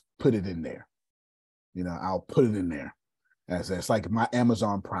I'll just put it in there. I'll put it in there as it's like my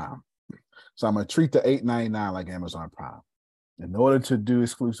Amazon Prime. So I'm gonna treat the $8.99 like Amazon Prime. In order to do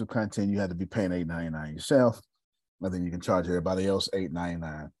exclusive content, you have to be paying $8.99 yourself, and then you can charge everybody else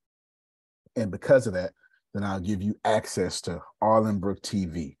 $8.99. And because of that, then I'll give you access to Allenbrook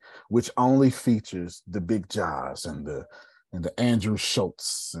TV, which only features the Big Jaws and the Andrew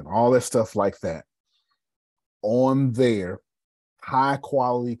Schultz and all that stuff like that on their high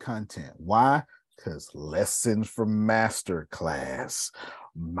quality content. Why? Because lessons from Masterclass.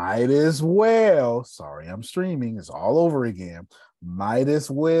 Might as well, sorry, I'm streaming, it's all over again. Might as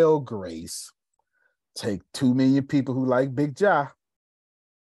well, Grace, take 2 million people who like Big Ja,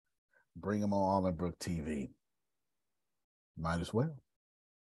 bring them on Allenbrook TV. Might as well.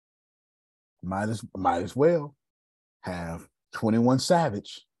 Might as well have 21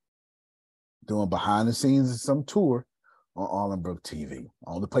 Savage doing behind the scenes of some tour on Allenbrook TV.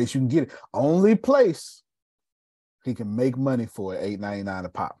 Only place you can get it. Only place he can make money for it, $8.99 a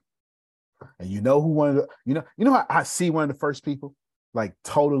pop. And you know who one of the, you know how I see one of the first people like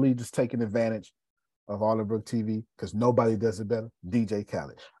totally just taking advantage of Allenbrook TV because nobody does it better? DJ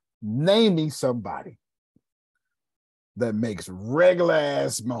Khaled. Name me somebody that makes regular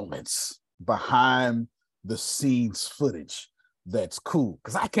ass moments behind the scenes footage that's cool.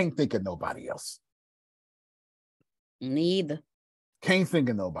 Because I can't think of nobody else. Neither. Can't think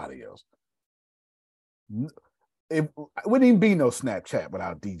of nobody else. It wouldn't even be no Snapchat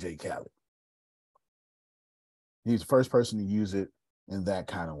without DJ Khaled. He's the first person to use it in that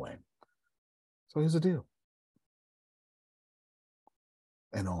kind of way. So here's the deal.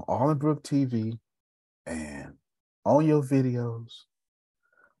 And on Allenbrook TV and on your videos,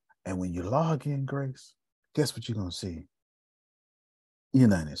 and when you log in, Grace, guess what you're going to see?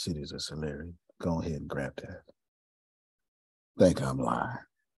 United Cities of Celery. Go ahead and grab that. Think I'm lying.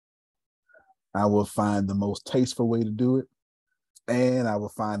 I will find the most tasteful way to do it, and I will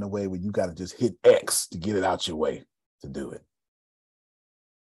find a way where you got to just hit X to get it out your way to do it.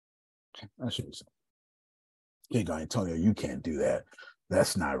 I'll show you something. Here you go, Antonio, you can't do that.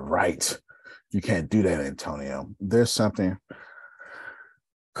 That's not right. You can't do that, Antonio. There's something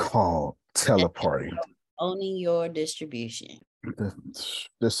called Teleparty. Owning your distribution.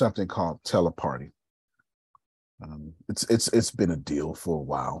 There's something called Teleparty. It's been a deal for a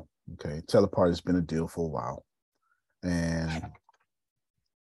while. Okay, Teleparty's been a deal for a while, and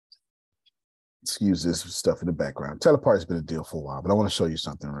excuse this stuff in the background. Teleparty's been a deal for a while, but I want to show you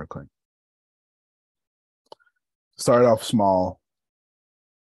something real quick. Started off small.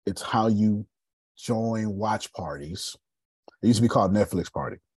 It's how you join watch parties. It used to be called Netflix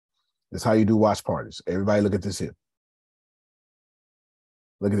Party. It's how you do watch parties. Everybody look at this here.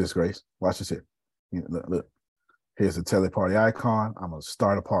 Look at this, Grace. Watch this here. Look. Here's the Teleparty icon. I'm going to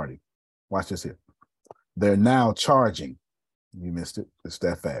start a party. Watch this here. They're now charging. You missed it. It's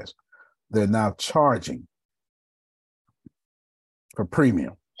that fast. They're now charging for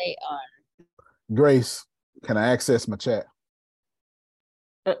premium. They are. Grace, can I access my chat?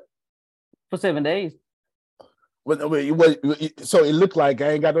 For 7 days. So it looked like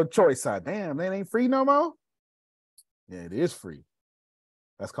I ain't got no choice. Damn, that ain't free no more? Yeah, it is free.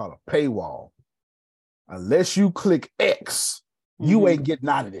 That's called a paywall. Unless you click X, you ain't getting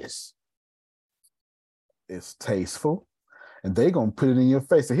out of this. It's tasteful, and they're going to put it in your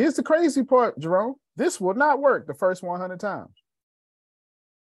face. So here's the crazy part, Jerome. This will not work the first 100 times.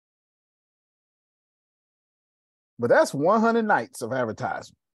 But that's 100 nights of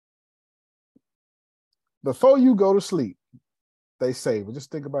advertising. Before you go to sleep, they say, well,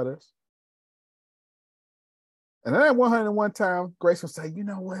 just think about this. And then at 101 time, Grace will say, you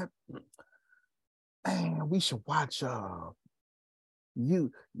know what? Man, we should watch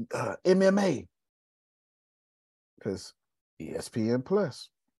MMA. Because ESPN Plus.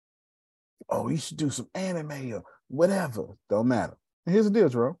 Oh, you should do some anime or whatever. Don't matter. And here's the deal,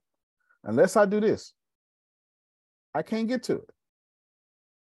 Jerome. Unless I do this, I can't get to it.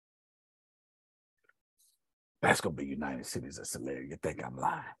 That's going to be United Cities of Celery. You think I'm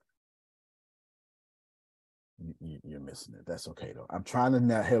lying? You're missing it. That's okay, though. I'm trying to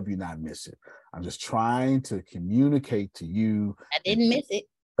not help you not miss it. I'm just trying to communicate to you. I didn't miss it.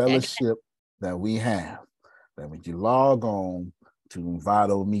 Fellowship that we have. That when you log on to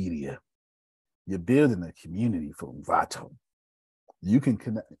Envato Media, you're building a community for Envato. You can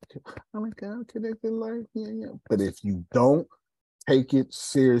connect. Oh my God, connected life. Yeah. But if you don't take it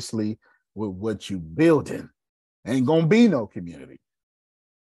seriously with what you building, ain't gonna be no community.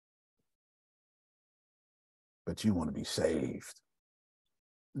 But you want to be saved.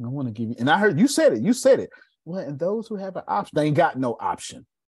 And I want to give you, and I heard you said it. Well, and those who have an option, they ain't got no option.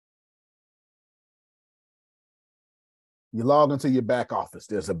 You log into your back office,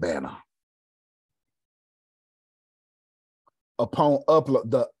 there's a banner. Upon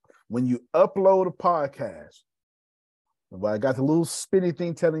upload, when you upload a podcast, I got the little spinny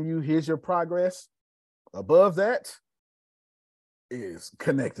thing telling you, here's your progress. Above that is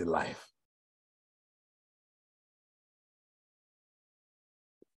Connected Life.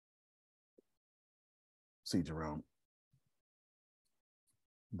 See, Jerome,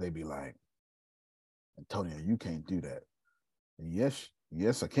 they be like, Antonio, you can't do that. And yes,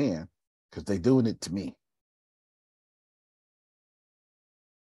 I can, because they doing it to me.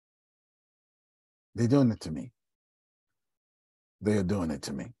 They're doing it to me. They're doing it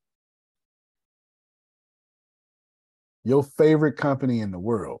to me. Your favorite company in the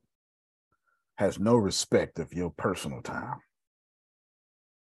world has no respect of your personal time.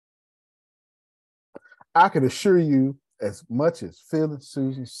 I can assure you, as much as Phil and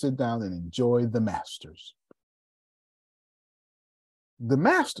Susan sit down and enjoy the Masters, the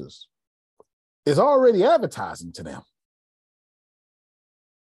Masters is already advertising to them.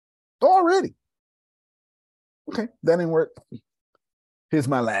 Already. Okay, that didn't work. Here's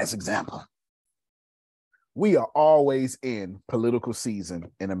my last example. We are always in political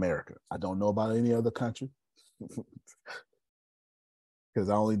season in America. I don't know about any other country because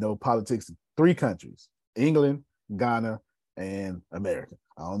I only know politics in 3 countries: England, Ghana, and America.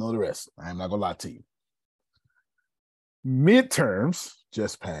 I don't know the rest. I'm not gonna lie to you. Midterms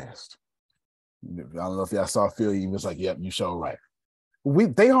just passed. I don't know if y'all saw Phil. He was like, "Yep, you sure right."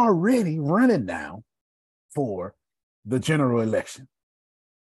 They already running now for the general election.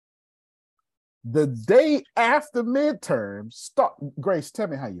 The day after midterms start. Grace, tell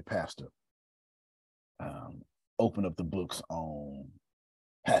me how your pastor open up the books on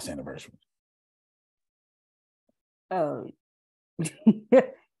past anniversary. Oh,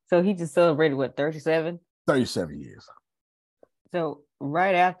 so he just celebrated what, 37? 37 years. So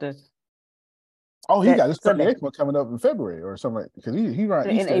right after. Oh, he got his 38th one coming up in February or something, because he right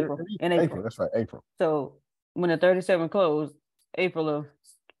in April. In April. That's right, April. So when the 37 closed, April of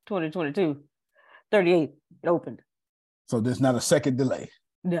 2022, 38 opened. So there's not a second delay.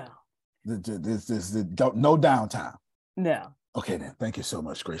 No. There's no downtime. No. Okay, then. Thank you so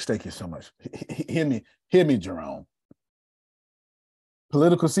much, Grace. Thank you so much. Hear me, Jerome.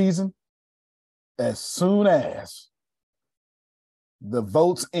 Political season, as soon as the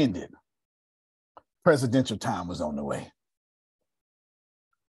votes ended, presidential time was on the way.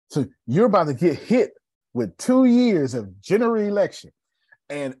 So you're about to get hit with 2 years of general election.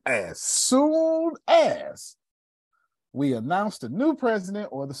 And as soon as we announced a new president,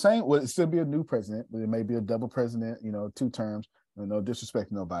 or the same, well, it still be a new president, but it may be a double president, 2 terms, no disrespect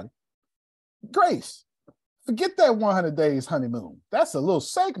to nobody. Grace, forget that 100 days honeymoon. That's a little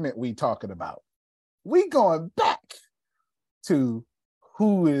segment we talking about. We going back to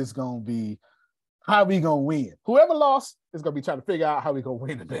who is going to be, how we going to win. Whoever lost is going to be trying to figure out how we going to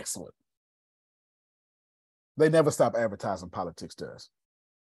win the next one. They never stop advertising politics to us.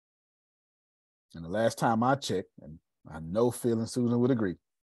 And the last time I checked, and I know Phil and Susan would agree,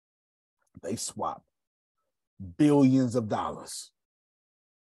 they swapped billions of dollars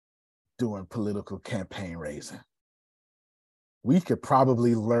doing political campaign raising. We could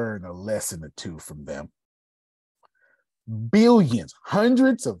probably learn a lesson or 2 from them. Billions,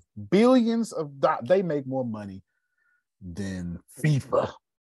 hundreds of billions of dollars. They make more money than FIFA.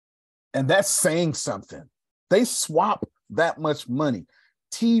 And that's saying something. They swap that much money,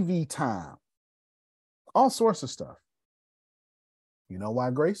 TV time, all sorts of stuff. You know why,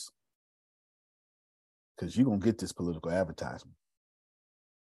 Grace? Because you're going to get this political advertisement.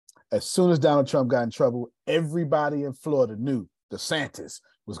 As soon as Donald Trump got in trouble, everybody in Florida knew DeSantis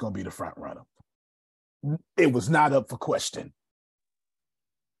was going to be the front runner. It was not up for question.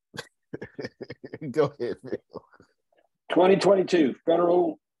 Go ahead, Phil. 2022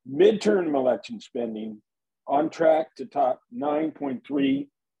 federal midterm election spending on track to top $9.3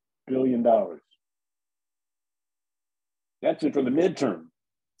 billion. That's it for the midterm.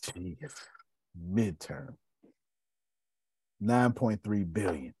 Jeez. Midterm. 9.3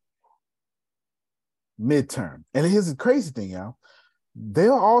 billion. Midterm. And here's the crazy thing, y'all.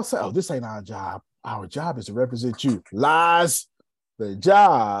 They'll all say, oh, this ain't our job. Our job is to represent you. Lies. The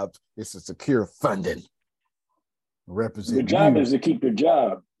job is to secure funding. Represent the job you. is to keep your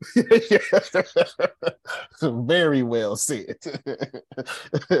job. Very well said.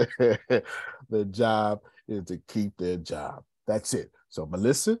 The job is to keep their job. That's it. So,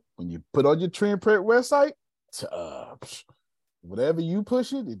 Melissa, when you put on your Trend Prep website, whatever you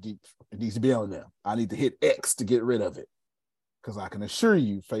push it needs to be on there. I need to hit X to get rid of it. Because I can assure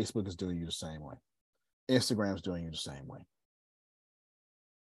you, Facebook is doing you the same way. Instagram's doing you the same way.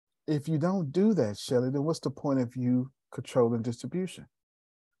 If you don't do that, Shelley, then what's the point of you controlling distribution?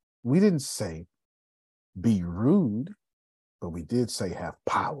 We didn't say be rude, but we did say have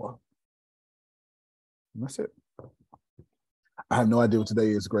power. And that's it. I have no idea what today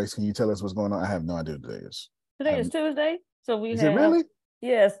is, Grace. Can you tell us what's going on? I have no idea what today is. Today is Tuesday, so we Is have. it really?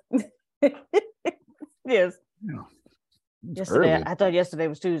 Yes. Yes. Yeah. Yesterday, early. I thought yesterday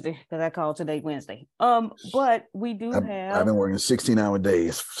was Tuesday because I called today Wednesday. But we do have. I've been working 16-hour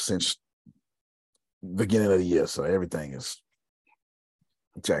days since beginning of the year, so everything is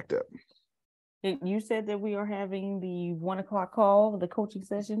jacked up. You said that we are having the 1:00 call, the coaching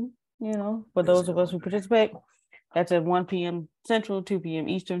session. For those of us who participate, that's at 1 p.m. Central, 2 p.m.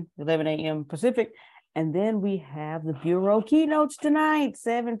 Eastern, 11 a.m. Pacific. And then we have the Bureau keynotes tonight,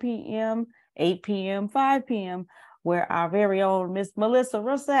 7 p.m. 8 p.m., 5 p.m., where our very own Miss Melissa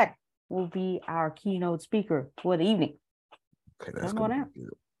Russack will be our keynote speaker for the evening. Okay, that's going to be good.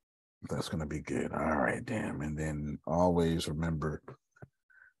 That's going to be good. All right, damn. And then always remember,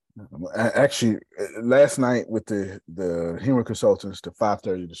 actually, last night with the Humor Consultants, the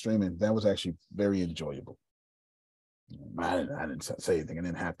 5:30, the streaming, that was actually very enjoyable. I didn't say anything. I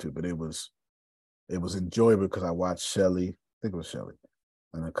didn't have to, but it was enjoyable because I watched Shelly. I think it was Shelly,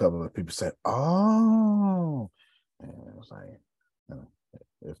 and a couple of people said, "Oh," and it was like,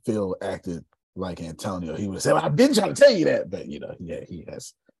 if Phil acted like Antonio, he would have said, well, "I've been trying to tell you that," but yeah, he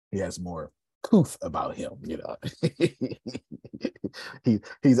has more couth about him.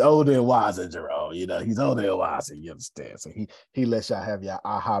 He's older and wiser, Jerome. He's older and wiser. You understand? So he lets y'all have your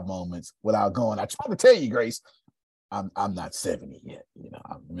aha moments without going, I tried to tell you, Grace, I'm not 70 yet.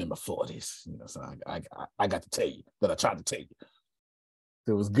 I'm in my 40s. So I got to tell you that I tried to tell you.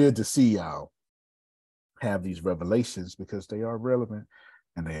 So it was good to see y'all have these revelations because they are relevant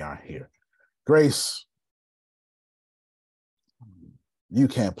and they are here. Grace, you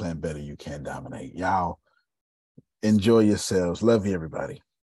can plan better. You can dominate. Y'all enjoy yourselves. Love you, everybody.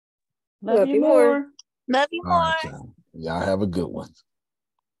 Love you more. Love you All more. right, y'all have a good one.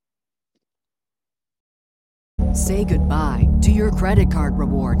 Say goodbye to your credit card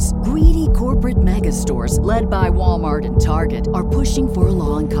rewards. Greedy corporate mega stores, led by Walmart and Target, are pushing for a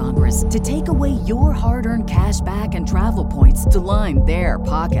law in Congress to take away your hard-earned cash back and travel points to line their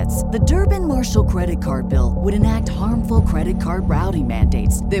pockets. The Durbin-Marshall credit card bill would enact harmful credit card routing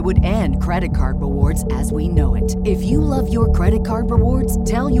mandates that would end credit card rewards as we know it. If you love your credit card rewards,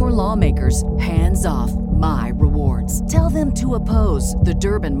 tell your lawmakers, hands off my rewards. Tell them to oppose the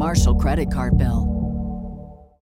Durbin-Marshall credit card bill.